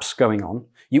collapse going on,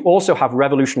 you also have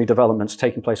revolutionary developments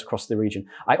taking place across the region.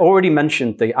 I already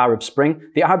mentioned the Arab Spring.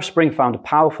 The Arab Spring found a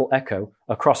powerful echo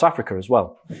across Africa as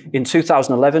well. In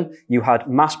 2011, you had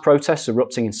mass protests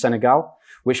erupting in Senegal,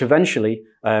 which eventually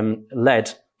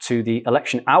led to the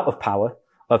election out of power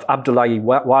of Abdoulaye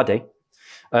Wade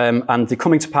and the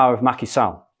coming to power of Macky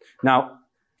Sall. Now,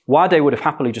 Wade would have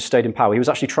happily just stayed in power. He was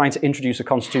actually trying to introduce a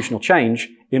constitutional change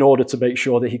in order to make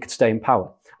sure that he could stay in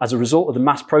power. As a result of the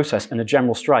mass protest and a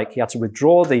general strike, he had to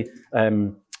withdraw the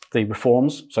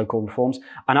reforms, so-called reforms,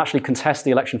 and actually contest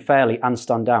the election fairly and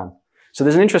stand down. So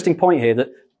there's an interesting point here that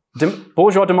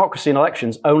bourgeois democracy in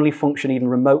elections only function even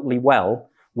remotely well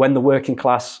when the working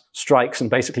class strikes and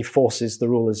basically forces the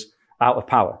rulers out of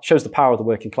power. It shows the power of the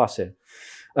working class here.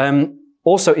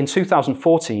 Also, in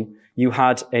 2014, you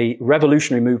had a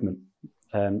revolutionary movement,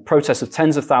 protests of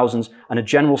tens of thousands and a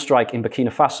general strike in Burkina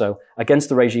Faso against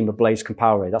the regime of Blaise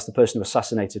Compaoré. That's the person who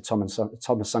assassinated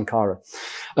Thomas Sankara.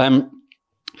 And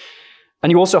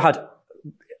you also had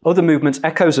other movements,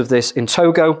 echoes of this in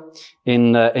Togo,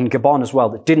 in Gabon as well,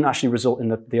 that didn't actually result in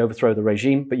the overthrow of the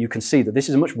regime. But you can see that this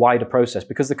is a much wider process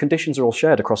because the conditions are all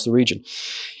shared across the region.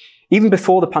 Even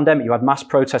before the pandemic, you had mass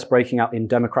protests breaking out in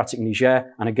democratic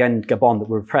Niger and again Gabon that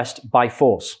were repressed by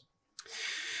force.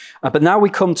 But now we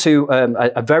come to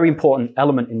a very important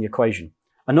element in the equation.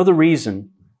 Another reason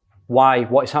why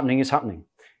what is happening is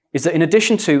that in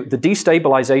addition to the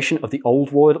destabilization of the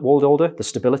old world order, the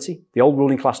stability, the old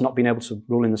ruling class not being able to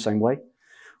rule in the same way,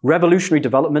 revolutionary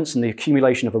developments and the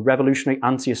accumulation of a revolutionary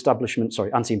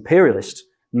anti-imperialist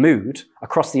mood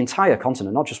across the entire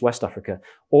continent, not just West Africa,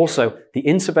 also the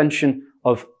intervention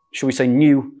of, shall we say,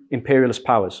 new imperialist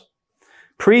powers.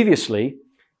 Previously,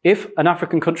 if an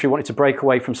African country wanted to break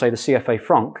away from, say, the CFA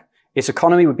franc, its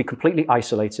economy would be completely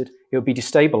isolated, it would be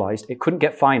destabilized, it couldn't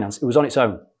get finance, it was on its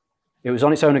own. It was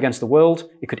on its own against the world,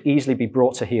 it could easily be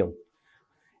brought to heel.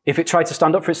 If it tried to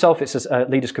stand up for itself, its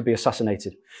leaders could be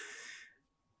assassinated.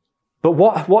 But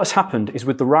what has happened is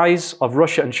with the rise of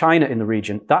Russia and China in the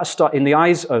region, in the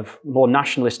eyes of more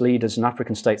nationalist leaders in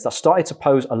African states, that started to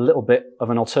pose a little bit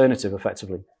of an alternative,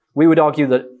 effectively. We would argue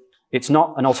that it's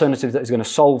not an alternative that is going to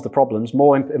solve the problems.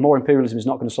 More imperialism is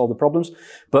not going to solve the problems.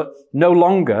 But no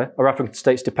longer are African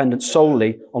states dependent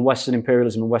solely on Western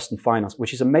imperialism and Western finance,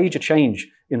 which is a major change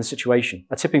in the situation,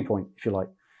 a tipping point, if you like.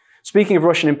 Speaking of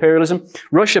Russian imperialism,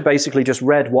 Russia basically just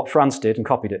read what France did and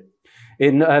copied it.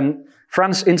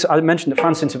 I mentioned that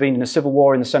France intervened in a civil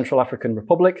war in the Central African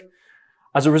Republic.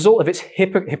 As a result of its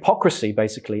hypocrisy,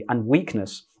 basically, and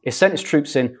weakness, it sent its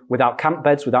troops in without camp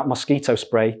beds, without mosquito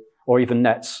spray, or even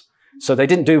nets. So they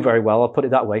didn't do very well, I'll put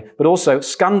it that way. But also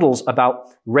scandals about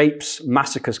rapes,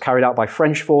 massacres carried out by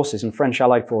French forces and French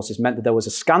allied forces meant that there was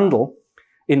a scandal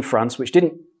in France which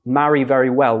didn't marry very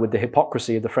well with the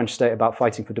hypocrisy of the French state about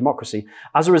fighting for democracy.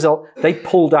 As a result, they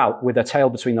pulled out with their tail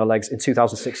between their legs in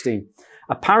 2016.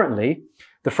 Apparently,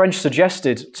 the French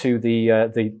suggested to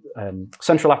the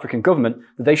Central African government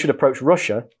that they should approach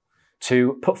Russia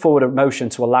to put forward a motion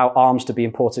to allow arms to be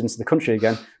imported into the country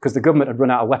again, because the government had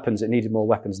run out of weapons, it needed more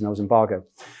weapons, and there was embargo.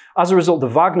 As a result, the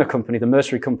Wagner company, the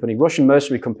mercenary company, Russian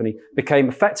mercenary company, became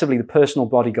effectively the personal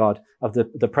bodyguard of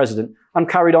the president and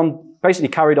carried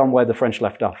on where the French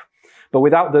left off. But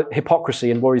without the hypocrisy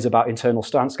and worries about internal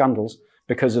scandals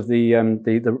because of the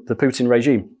Putin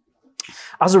regime.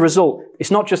 As a result, it's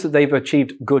not just that they've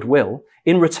achieved goodwill.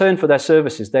 In return for their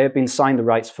services, they have been signed the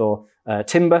rights for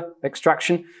timber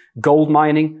extraction, gold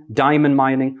mining, diamond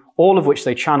mining, all of which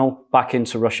they channel back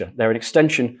into Russia. They're an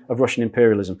extension of Russian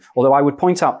imperialism. Although I would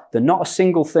point out that not a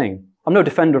single thing, I'm no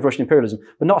defender of Russian imperialism,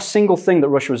 but not a single thing that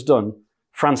Russia has done,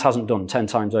 France hasn't done 10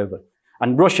 times over.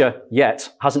 And Russia,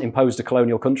 yet, hasn't imposed a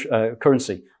colonial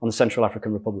currency on the Central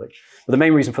African Republic. But the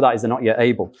main reason for that is they're not yet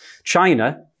able.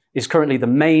 China is currently the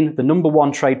number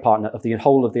one trade partner of the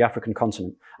whole of the African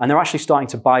continent. And they're actually starting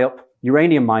to buy up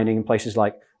uranium mining in places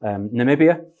like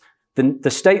Namibia. The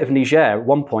state of Niger, at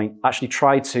one point, actually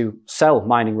tried to sell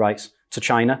mining rights to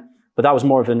China, but that was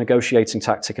more of a negotiating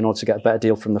tactic in order to get a better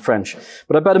deal from the French.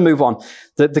 But I better move on.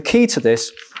 The key to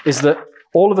this is that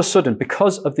all of a sudden,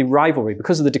 because of the rivalry,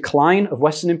 because of the decline of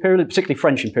Western imperialism, particularly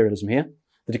French imperialism here,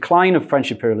 the decline of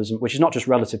French imperialism, which is not just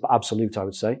relative but absolute, I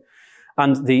would say,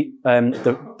 and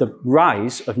the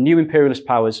rise of new imperialist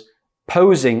powers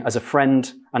posing as a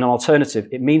friend and an alternative,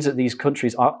 it means that these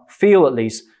countries feel at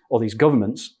least, or these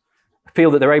governments,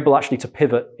 feel that they're able actually to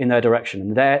pivot in their direction.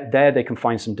 And there they can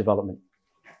find some development.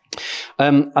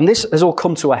 And this has all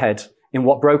come to a head in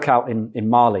what broke out in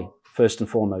Mali, first and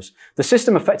foremost. The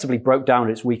system effectively broke down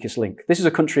at its weakest link. This is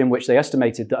a country in which they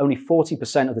estimated that only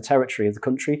 40% of the territory of the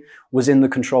country was in the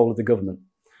control of the government.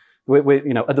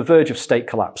 We're at the verge of state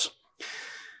collapse.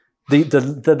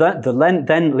 The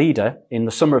then leader in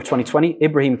the summer of 2020,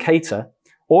 Ibrahim Keita,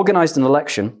 organized an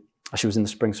election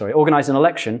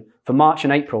for March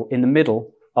and April in the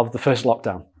middle of the first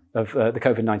lockdown, of the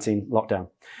COVID-19 lockdown.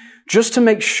 Just to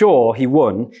make sure he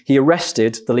won, he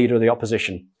arrested the leader of the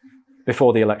opposition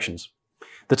before the elections.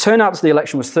 The turnout to the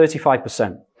election was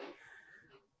 35%.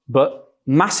 But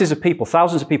masses of people,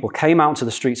 thousands of people, came out into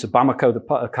the streets of Bamako,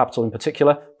 the capital in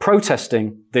particular,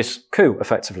 protesting this coup,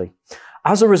 effectively.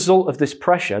 As a result of this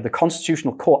pressure, the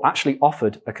Constitutional Court actually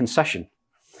offered a concession.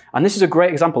 And this is a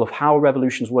great example of how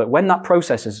revolutions work. When that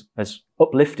process has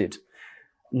uplifted,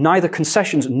 neither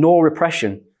concessions nor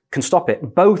repression can stop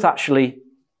it. Both actually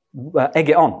egg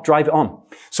it on, drive it on.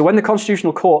 So when the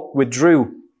Constitutional Court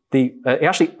withdrew it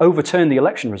actually overturned the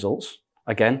election results.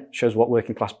 Again, shows what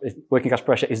working class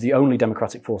pressure is the only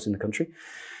democratic force in the country.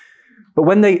 But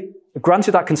when they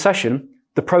granted that concession,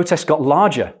 the protests got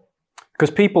larger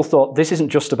because people thought this isn't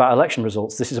just about election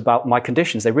results. This is about my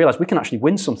conditions. They realized we can actually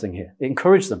win something here. It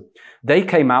encouraged them. They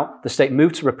came out. The state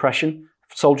moved to repression.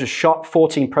 Soldiers shot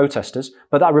 14 protesters,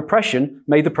 but that repression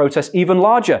made the protests even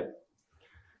larger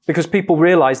because people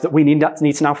realized that we need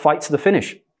to now fight to the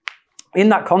finish. In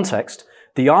that context,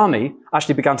 the army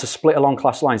actually began to split along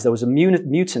class lines. There was a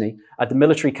mutiny at the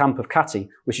military camp of Kati,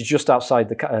 which is just outside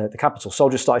the capital.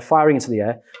 Soldiers started firing into the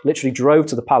air, literally drove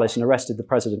to the palace and arrested the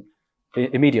president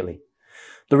immediately.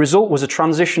 The result was a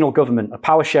transitional government, a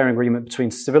power-sharing agreement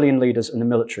between civilian leaders and the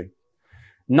military.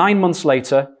 9 months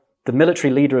later, the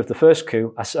military leader of the first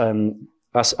coup, Assimi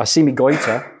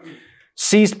Goïta,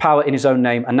 seized power in his own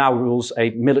name and now rules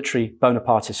a military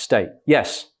Bonapartist state.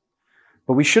 Yes,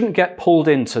 but we shouldn't get pulled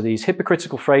into these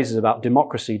hypocritical phrases about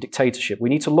democracy, dictatorship. We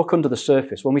need to look under the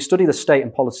surface. When we study the state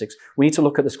and politics, we need to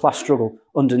look at this class struggle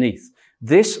underneath.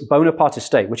 This Bonapartist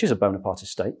state, which is a Bonapartist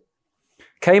state,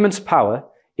 came into power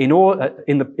in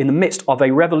the midst of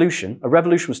a revolution. A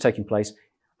revolution was taking place,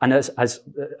 and as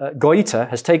Goïta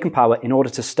has taken power in order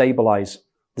to stabilize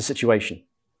the situation.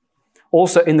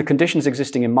 Also, in the conditions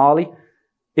existing in Mali,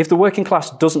 if the working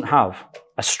class doesn't have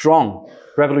a strong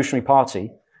revolutionary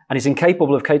party and is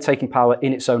incapable of taking power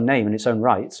in its own name, in its own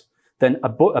right, then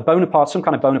some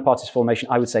kind of Bonapartist formation,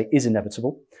 I would say, is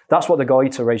inevitable. That's what the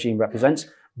Goïta regime represents.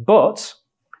 But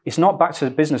it's not back to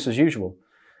business as usual.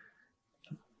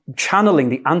 Channeling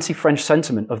the anti-French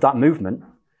sentiment of that movement,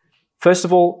 first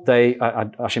of all, I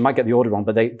actually might get the order wrong,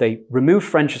 but they removed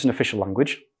French as an official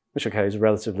language, which, okay, is a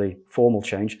relatively formal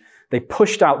change. They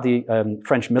pushed out the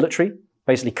French military,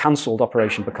 basically cancelled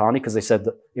Operation Barkhane because they said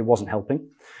that it wasn't helping,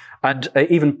 and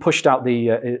even pushed out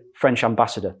the French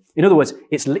ambassador. In other words,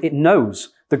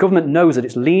 the government knows that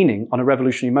it's leaning on a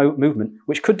revolutionary movement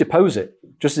which could depose it,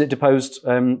 just as it deposed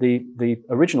the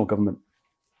original government.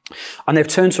 And they've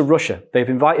turned to Russia. They've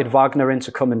invited Wagner in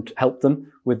to come and help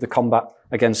them with the combat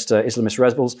against Islamist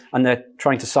rebels, and they're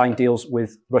trying to sign deals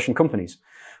with Russian companies.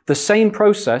 The same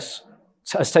process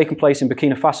has taken place in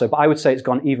Burkina Faso, but I would say it's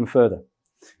gone even further.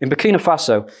 In Burkina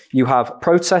Faso, you have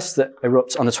protests that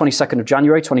erupt on the 22nd of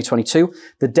January, 2022.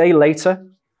 The day later,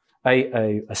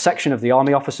 a section of the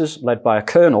army officers, led by a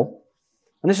colonel,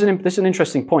 and this is an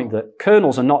interesting point, that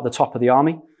colonels are not the top of the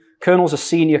army. Colonels are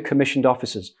senior commissioned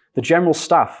officers. The general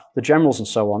staff, the generals and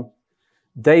so on,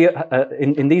 they,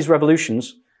 in these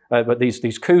revolutions,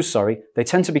 these coups, they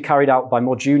tend to be carried out by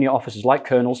more junior officers like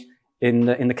colonels. In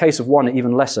the case of one,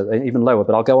 even lower,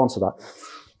 but I'll go on to that.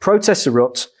 Protests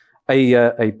erupt,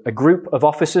 a group of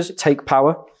officers take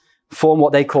power, form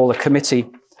what they call a committee,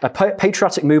 a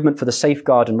patriotic movement for the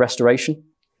safeguard and restoration.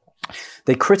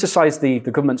 They criticize the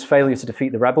government's failure to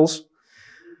defeat the rebels,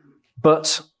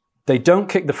 but they don't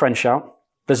kick the French out.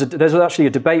 There's actually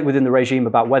a debate within the regime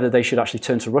about whether they should actually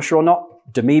turn to Russia or not.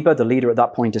 Damiba, the leader at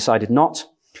that point, decided not.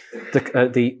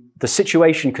 The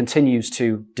situation continues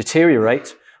to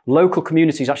deteriorate. Local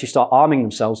communities actually start arming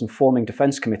themselves and forming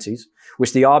defense committees,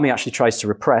 which the army actually tries to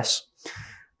repress.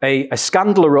 A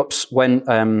scandal erupts when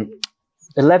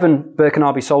 11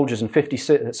 Burkinabe soldiers and 50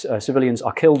 civilians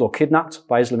are killed or kidnapped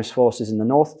by Islamist forces in the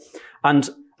north. And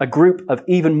a group of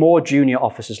even more junior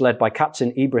officers led by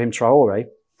Captain Ibrahim Traoré,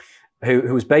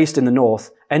 who was based in the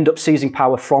north, end up seizing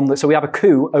power so we have a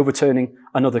coup overturning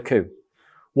another coup.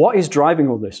 What is driving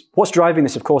all this? What's driving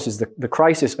this, of course, is the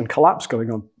crisis and collapse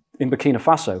going on in Burkina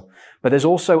Faso. But there's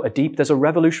also there's a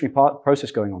revolutionary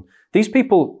process going on. These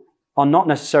people are not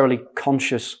necessarily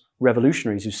conscious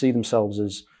revolutionaries who see themselves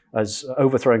as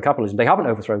overthrowing capitalism. They haven't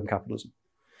overthrown capitalism.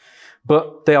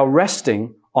 But they are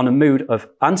resting on a mood of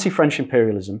anti-French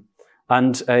imperialism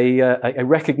and a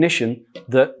recognition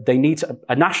that they need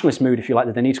a nationalist mood, if you like,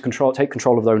 that they need to take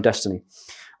control of their own destiny.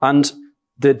 And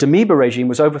the Damiba regime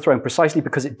was overthrown precisely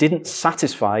because it didn't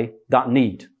satisfy that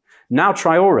need. Now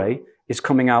Traoré is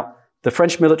coming out. The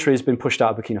French military has been pushed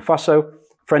out of Burkina Faso.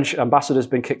 French ambassador has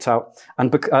been kicked out.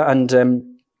 And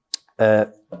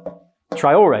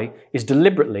Traoré is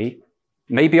deliberately,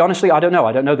 maybe honestly, I don't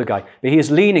know the guy, but he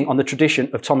is leaning on the tradition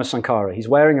of Thomas Sankara. He's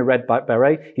wearing a red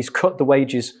beret. He's cut the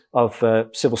wages of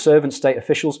civil servants, state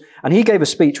officials, and he gave a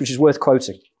speech which is worth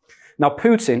quoting. Now,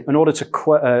 Putin, in order to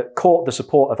court the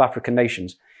support of African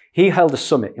nations, he held a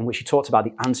summit in which he talked about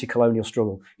the anti-colonial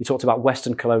struggle. He talked about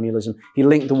Western colonialism. He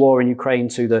linked the war in Ukraine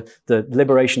to the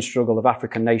liberation struggle of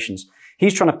African nations.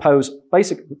 He's trying to pose,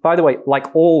 by the way,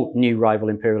 like all new rival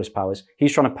imperialist powers,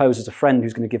 he's trying to pose as a friend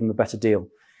who's going to give him a better deal.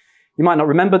 You might not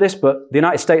remember this, but the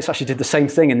United States actually did the same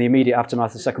thing in the immediate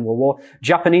aftermath of the Second World War.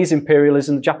 Japanese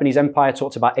imperialism, the Japanese empire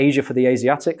talked about Asia for the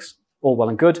Asiatics, all well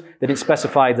and good. They didn't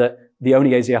specify that the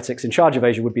only Asiatics in charge of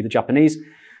Asia would be the Japanese.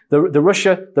 The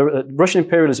Russian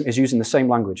imperialism is using the same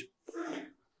language.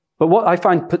 But what I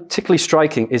find particularly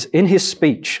striking is in his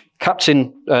speech,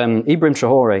 Captain Ibrahim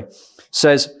Traoré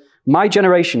says, "My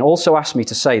generation also asked me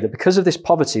to say that because of this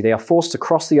poverty, they are forced to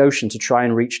cross the ocean to try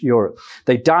and reach Europe.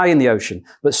 They die in the ocean,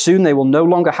 but soon they will no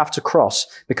longer have to cross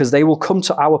because they will come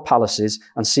to our palaces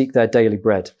and seek their daily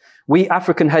bread. We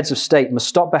African heads of state must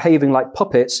stop behaving like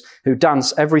puppets who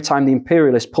dance every time the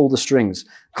imperialists pull the strings.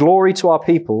 Glory to our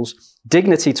peoples,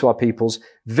 dignity to our peoples,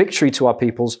 victory to our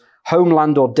peoples,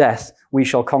 homeland or death, we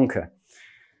shall conquer."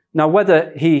 Now,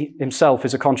 whether he himself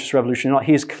is a conscious revolutionary or not,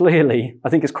 he is clearly, I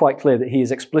think it's quite clear that he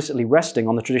is explicitly resting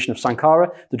on the tradition of Sankara,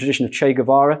 the tradition of Che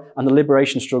Guevara, and the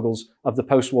liberation struggles of the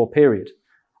post-war period.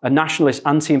 A nationalist,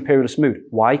 anti-imperialist mood.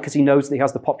 Why? Because he knows that he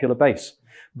has the popular base.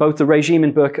 Both the regime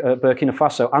in Burkina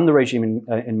Faso and the regime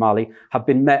in Mali have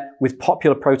been met with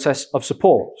popular protests of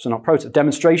support. So not protests,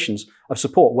 demonstrations of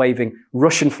support, waving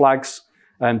Russian flags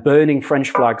and burning French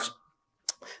flags.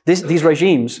 These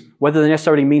regimes, whether they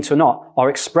necessarily mean to or not, are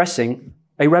expressing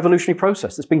a revolutionary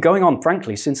process that's been going on,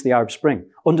 frankly, since the Arab Spring.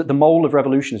 The mole of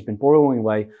revolution has been boiling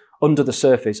away under the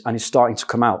surface and is starting to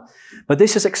come out. But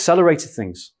this has accelerated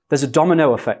things. There's a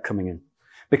domino effect coming in.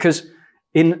 Because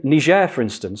in Niger, for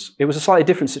instance, it was a slightly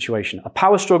different situation. A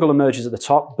power struggle emerges at the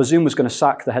top. Bazoum was going to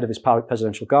sack the head of his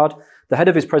presidential guard. The head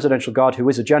of his presidential guard, who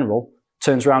is a general,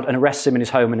 turns around and arrests him in his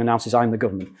home and announces, "I'm the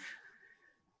government."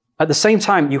 At the same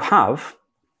time, you have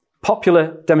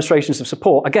popular demonstrations of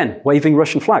support, again, waving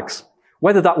Russian flags.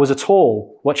 Whether that was at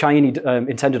all what Chayini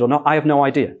intended or not, I have no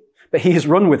idea. But he has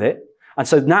run with it. And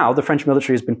so now the French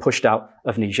military has been pushed out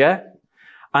of Niger.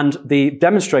 And the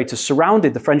demonstrators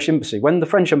surrounded the French embassy. When the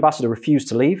French ambassador refused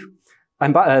to leave,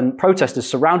 protesters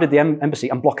surrounded the embassy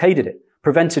and blockaded it,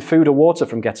 prevented food or water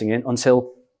from getting in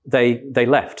until they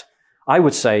left. I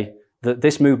would say that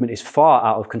this movement is far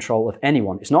out of control of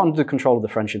anyone. It's not under the control of the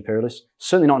French imperialists,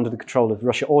 certainly not under the control of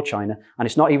Russia or China, and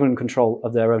it's not even in control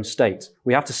of their own state.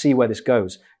 We have to see where this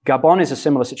goes. Gabon is a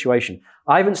similar situation.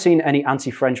 I haven't seen any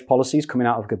anti-French policies coming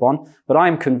out of Gabon, but I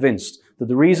am convinced that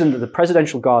the reason that the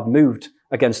Presidential Guard moved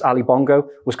against Ali Bongo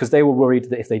was because they were worried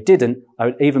that if they didn't,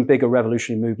 an even bigger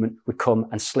revolutionary movement would come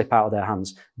and slip out of their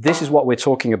hands. This is what we're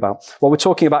talking about. What we're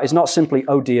talking about is not simply,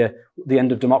 oh dear, the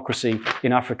end of democracy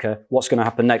in Africa, what's going to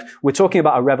happen next. We're talking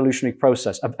about a revolutionary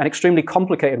process, an extremely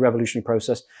complicated revolutionary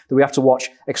process that we have to watch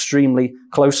extremely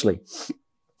closely.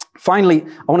 Finally,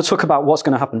 I want to talk about what's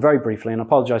going to happen very briefly, and I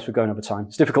apologize for going over time.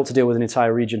 It's difficult to deal with an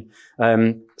entire region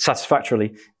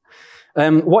satisfactorily.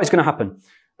 What is going to happen?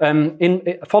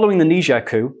 Following the Niger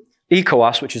coup,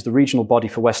 ECOWAS, which is the regional body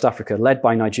for West Africa, led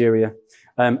by Nigeria,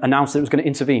 announced that it was going to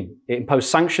intervene. It imposed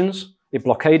sanctions. It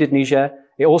blockaded Niger.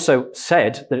 It also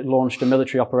said that it launched a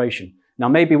military operation. Now,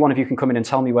 maybe one of you can come in and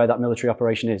tell me where that military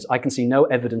operation is. I can see no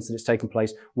evidence that it's taken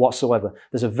place whatsoever.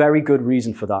 There's a very good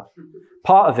reason for that.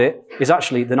 Part of it is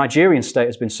actually the Nigerian state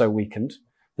has been so weakened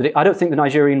that I don't think the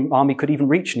Nigerian army could even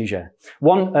reach Niger.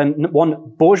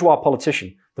 One bourgeois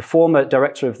politician, the former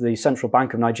director of the Central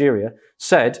Bank of Nigeria,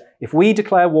 said, if we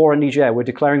declare war on Niger, we're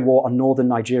declaring war on northern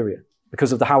Nigeria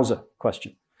because of the Hausa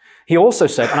question. He also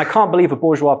said, and I can't believe a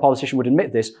bourgeois politician would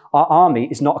admit this, our army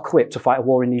is not equipped to fight a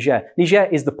war in Niger. Niger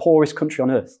is the poorest country on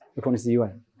earth, according to the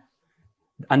UN.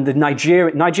 And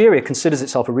Nigeria considers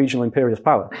itself a regional imperialist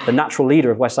power, the natural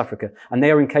leader of West Africa, and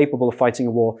they are incapable of fighting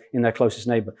a war in their closest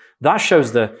neighbor. That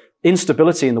shows the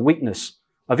instability and the weakness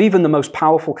of even the most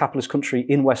powerful capitalist country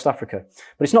in West Africa.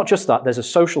 But it's not just that. There's a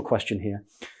social question here.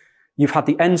 You've had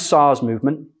the End SARS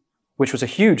movement, which was a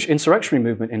huge insurrectionary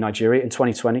movement in Nigeria in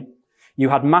 2020. You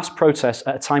had mass protests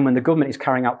at a time when the government is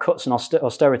carrying out cuts and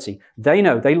austerity. They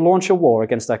know they launch a war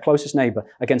against their closest neighbor,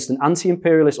 against an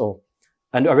anti-imperialist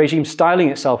and a regime styling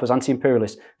itself as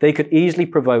anti-imperialist. They could easily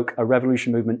provoke a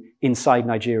revolution movement inside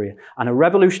Nigeria. And a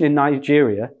revolution in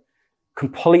Nigeria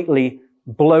completely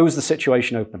blows the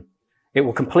situation open. It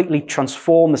will completely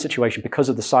transform the situation because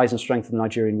of the size and strength of the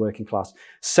Nigerian working class.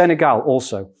 Senegal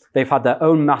also. They've had their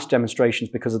own mass demonstrations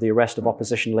because of the arrest of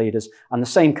opposition leaders and the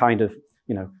same kind of,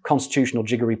 constitutional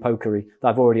jiggery-pokery that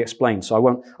I've already explained. So I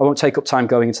won't take up time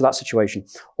going into that situation.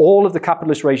 All of the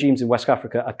capitalist regimes in West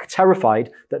Africa are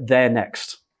terrified that they're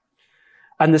next.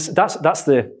 And that's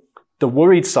the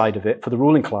worried side of it for the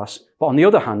ruling class. But on the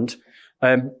other hand,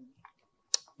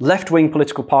 left-wing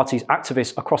political parties,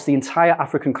 activists across the entire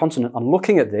African continent are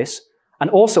looking at this and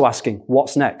also asking,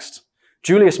 what's next?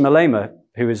 Julius Malema,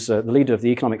 who is the leader of the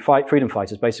Economic Freedom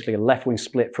Fighters, basically a left-wing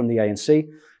split from the ANC,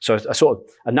 so a sort of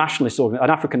an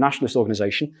African nationalist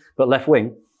organization, but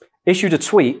left-wing, issued a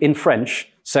tweet in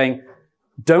French saying,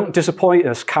 "Don't disappoint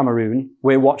us, Cameroon,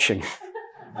 we're watching."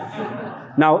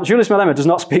 Now, Julius Malema does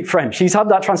not speak French. He's had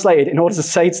that translated in order to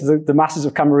say to the masses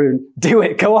of Cameroon, do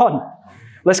it, go on.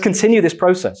 Let's continue this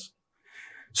process.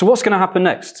 So what's going to happen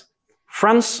next?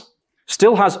 France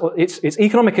still has, its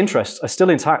economic interests are still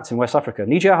intact in West Africa.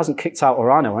 Niger hasn't kicked out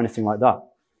Orano or anything like that.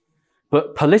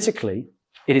 But politically,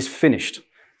 it is finished.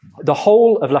 The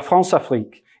whole of La France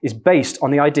Afrique is based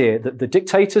on the idea that the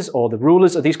dictators or the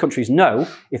rulers of these countries know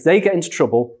if they get into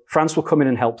trouble, France will come in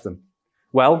and help them.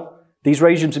 Well, these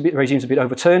regimes have been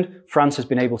overturned. France has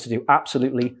been able to do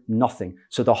absolutely nothing.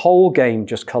 So the whole game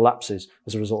just collapses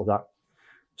as a result of that.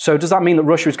 So does that mean that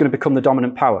Russia is going to become the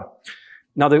dominant power?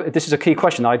 Now, this is a key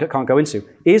question that I can't go into.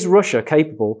 Is Russia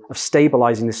capable of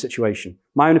stabilizing this situation?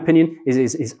 My own opinion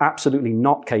is absolutely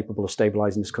not capable of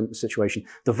stabilizing this situation.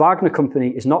 The Wagner Company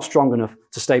is not strong enough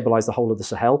to stabilize the whole of the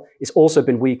Sahel. It's also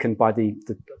been weakened by the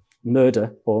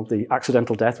murder or the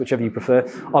accidental death, whichever you prefer,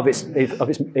 of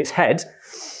its head.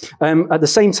 At the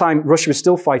same time, Russia is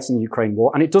still fighting the Ukraine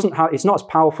war, and it's not as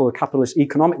powerful a capitalist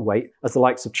economic weight as the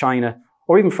likes of China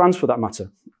or even France for that matter.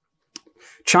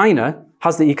 China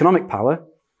has the economic power,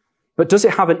 but does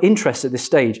it have an interest at this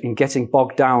stage in getting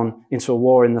bogged down into a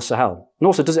war in the Sahel? And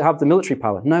also, does it have the military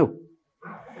power? No.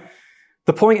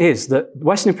 The point is that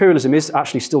Western imperialism is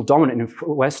actually still dominant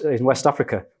in West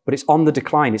Africa, but it's on the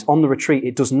decline, it's on the retreat,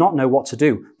 it does not know what to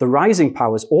do. The rising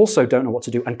powers also don't know what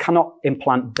to do and cannot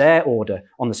implant their order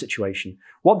on the situation.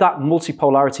 What that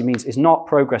multipolarity means is not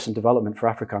progress and development for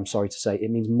Africa, I'm sorry to say.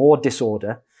 It means more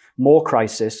disorder, more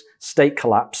crisis, state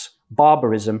collapse,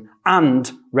 barbarism,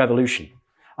 and revolution.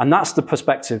 And that's the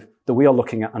perspective that we are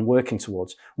looking at and working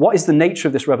towards. What is the nature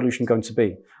of this revolution going to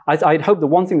be? I'd hope the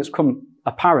one thing that's come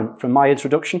apparent from my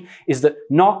introduction is that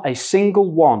not a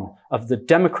single one of the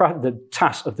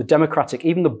tasks of the democratic,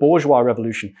 even the bourgeois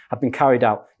revolution, have been carried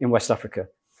out in West Africa.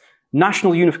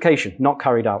 National unification, not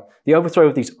carried out. The overthrow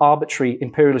of these arbitrary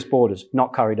imperialist borders,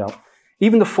 not carried out.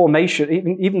 Even the formation,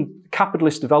 even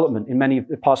capitalist development in many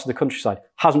parts of the countryside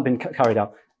hasn't been carried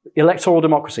out. Electoral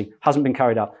democracy hasn't been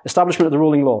carried out. Establishment of the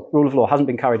rule of law hasn't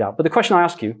been carried out. But the question I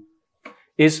ask you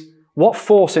is, what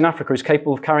force in Africa is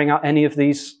capable of carrying out any of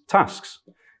these tasks?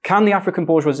 Can the African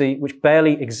bourgeoisie, which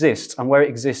barely exists, and where it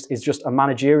exists is just a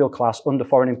managerial class under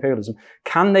foreign imperialism,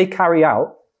 can they carry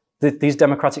out these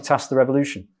democratic tasks of the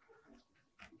revolution?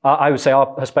 I would say our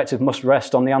perspective must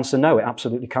rest on the answer no, it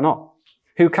absolutely cannot.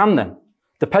 Who can then?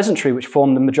 The peasantry, which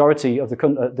form the majority of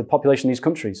the population in these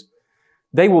countries.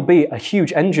 They will be a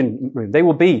huge engine room. They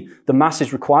will be the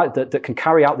masses required that can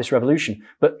carry out this revolution.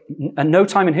 But at no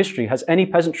time in history has any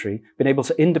peasantry been able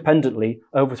to independently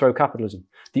overthrow capitalism.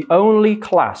 The only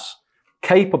class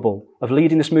capable of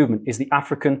leading this movement is the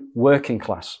African working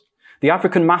class. The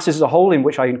African masses as a whole, in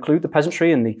which I include the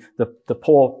peasantry and the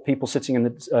poor people sitting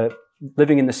in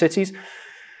living in the cities,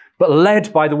 but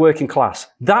led by the working class.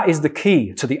 That is the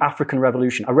key to the African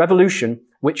revolution, a revolution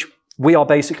which we are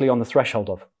basically on the threshold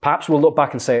of. Perhaps we'll look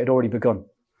back and say it had already begun.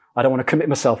 I don't want to commit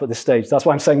myself at this stage. That's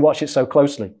why I'm saying watch it so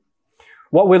closely.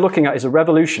 What we're looking at is a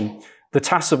revolution, the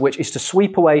task of which is to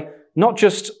sweep away, not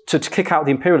just to kick out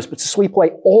the imperialists, but to sweep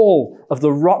away all of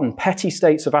the rotten, petty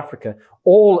states of Africa,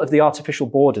 all of the artificial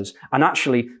borders, and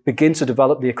actually begin to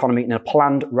develop the economy in a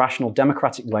planned, rational,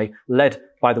 democratic way, led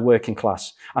by the working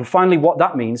class. And finally, what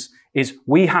that means is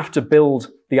we have to build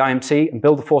the IMT and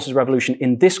build the forces of revolution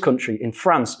in this country, in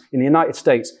France, in the United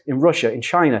States, in Russia, in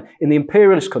China, in the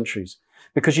imperialist countries.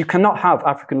 Because you cannot have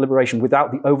African liberation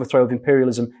without the overthrow of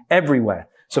imperialism everywhere.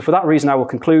 So for that reason, I will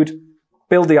conclude,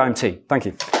 build the IMT. Thank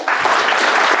you.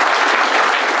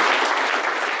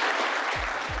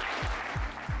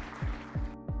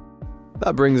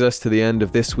 That brings us to the end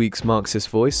of this week's Marxist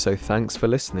Voice, so thanks for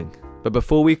listening. But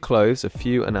before we close, a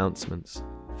few announcements.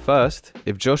 First,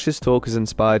 if Josh's talk has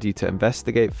inspired you to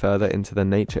investigate further into the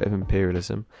nature of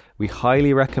imperialism, we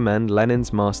highly recommend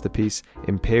Lenin's masterpiece,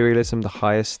 Imperialism, the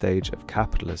Highest Stage of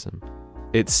Capitalism.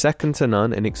 It's second to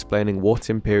none in explaining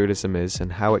what imperialism is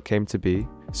and how it came to be,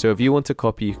 so if you want a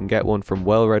copy, you can get one from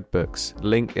Well Read Books,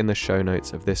 link in the show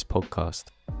notes of this podcast.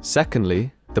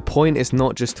 Secondly, the point is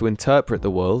not just to interpret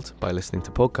the world by listening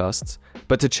to podcasts,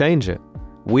 but to change it.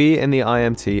 We in the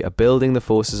IMT are building the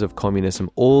forces of communism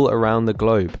all around the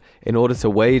globe in order to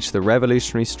wage the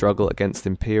revolutionary struggle against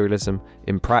imperialism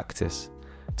in practice.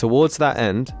 Towards that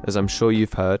end, as I'm sure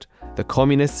you've heard, the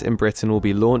communists in Britain will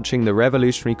be launching the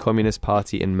Revolutionary Communist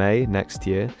Party in May next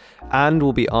year and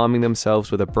will be arming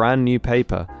themselves with a brand new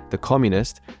paper, The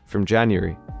Communist, from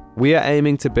January. We are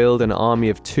aiming to build an army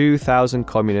of 2,000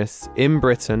 communists in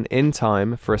Britain in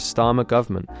time for a Starmer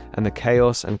government and the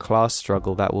chaos and class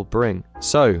struggle that will bring.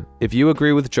 So, if you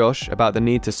agree with Josh about the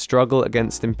need to struggle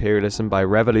against imperialism by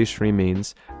revolutionary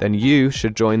means, then you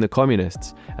should join the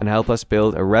communists and help us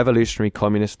build a revolutionary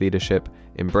communist leadership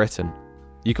in Britain.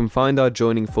 You can find our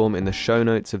joining form in the show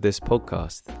notes of this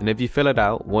podcast, and if you fill it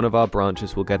out, one of our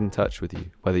branches will get in touch with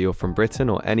you, whether you're from Britain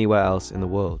or anywhere else in the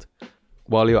world.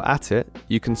 While you're at it,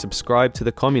 you can subscribe to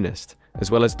The Communist,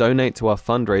 as well as donate to our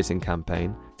fundraising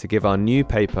campaign to give our new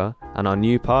paper and our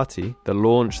new party the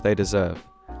launch they deserve.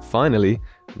 Finally,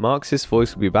 Marxist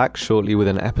Voice will be back shortly with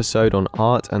an episode on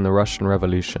art and the Russian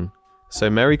Revolution. So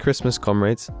Merry Christmas,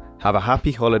 comrades, have a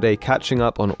happy holiday catching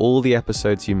up on all the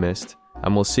episodes you missed,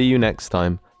 and we'll see you next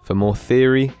time for more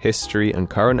theory, history and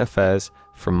current affairs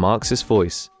from Marxist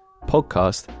Voice,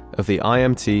 podcast of the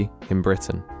IMT in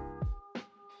Britain.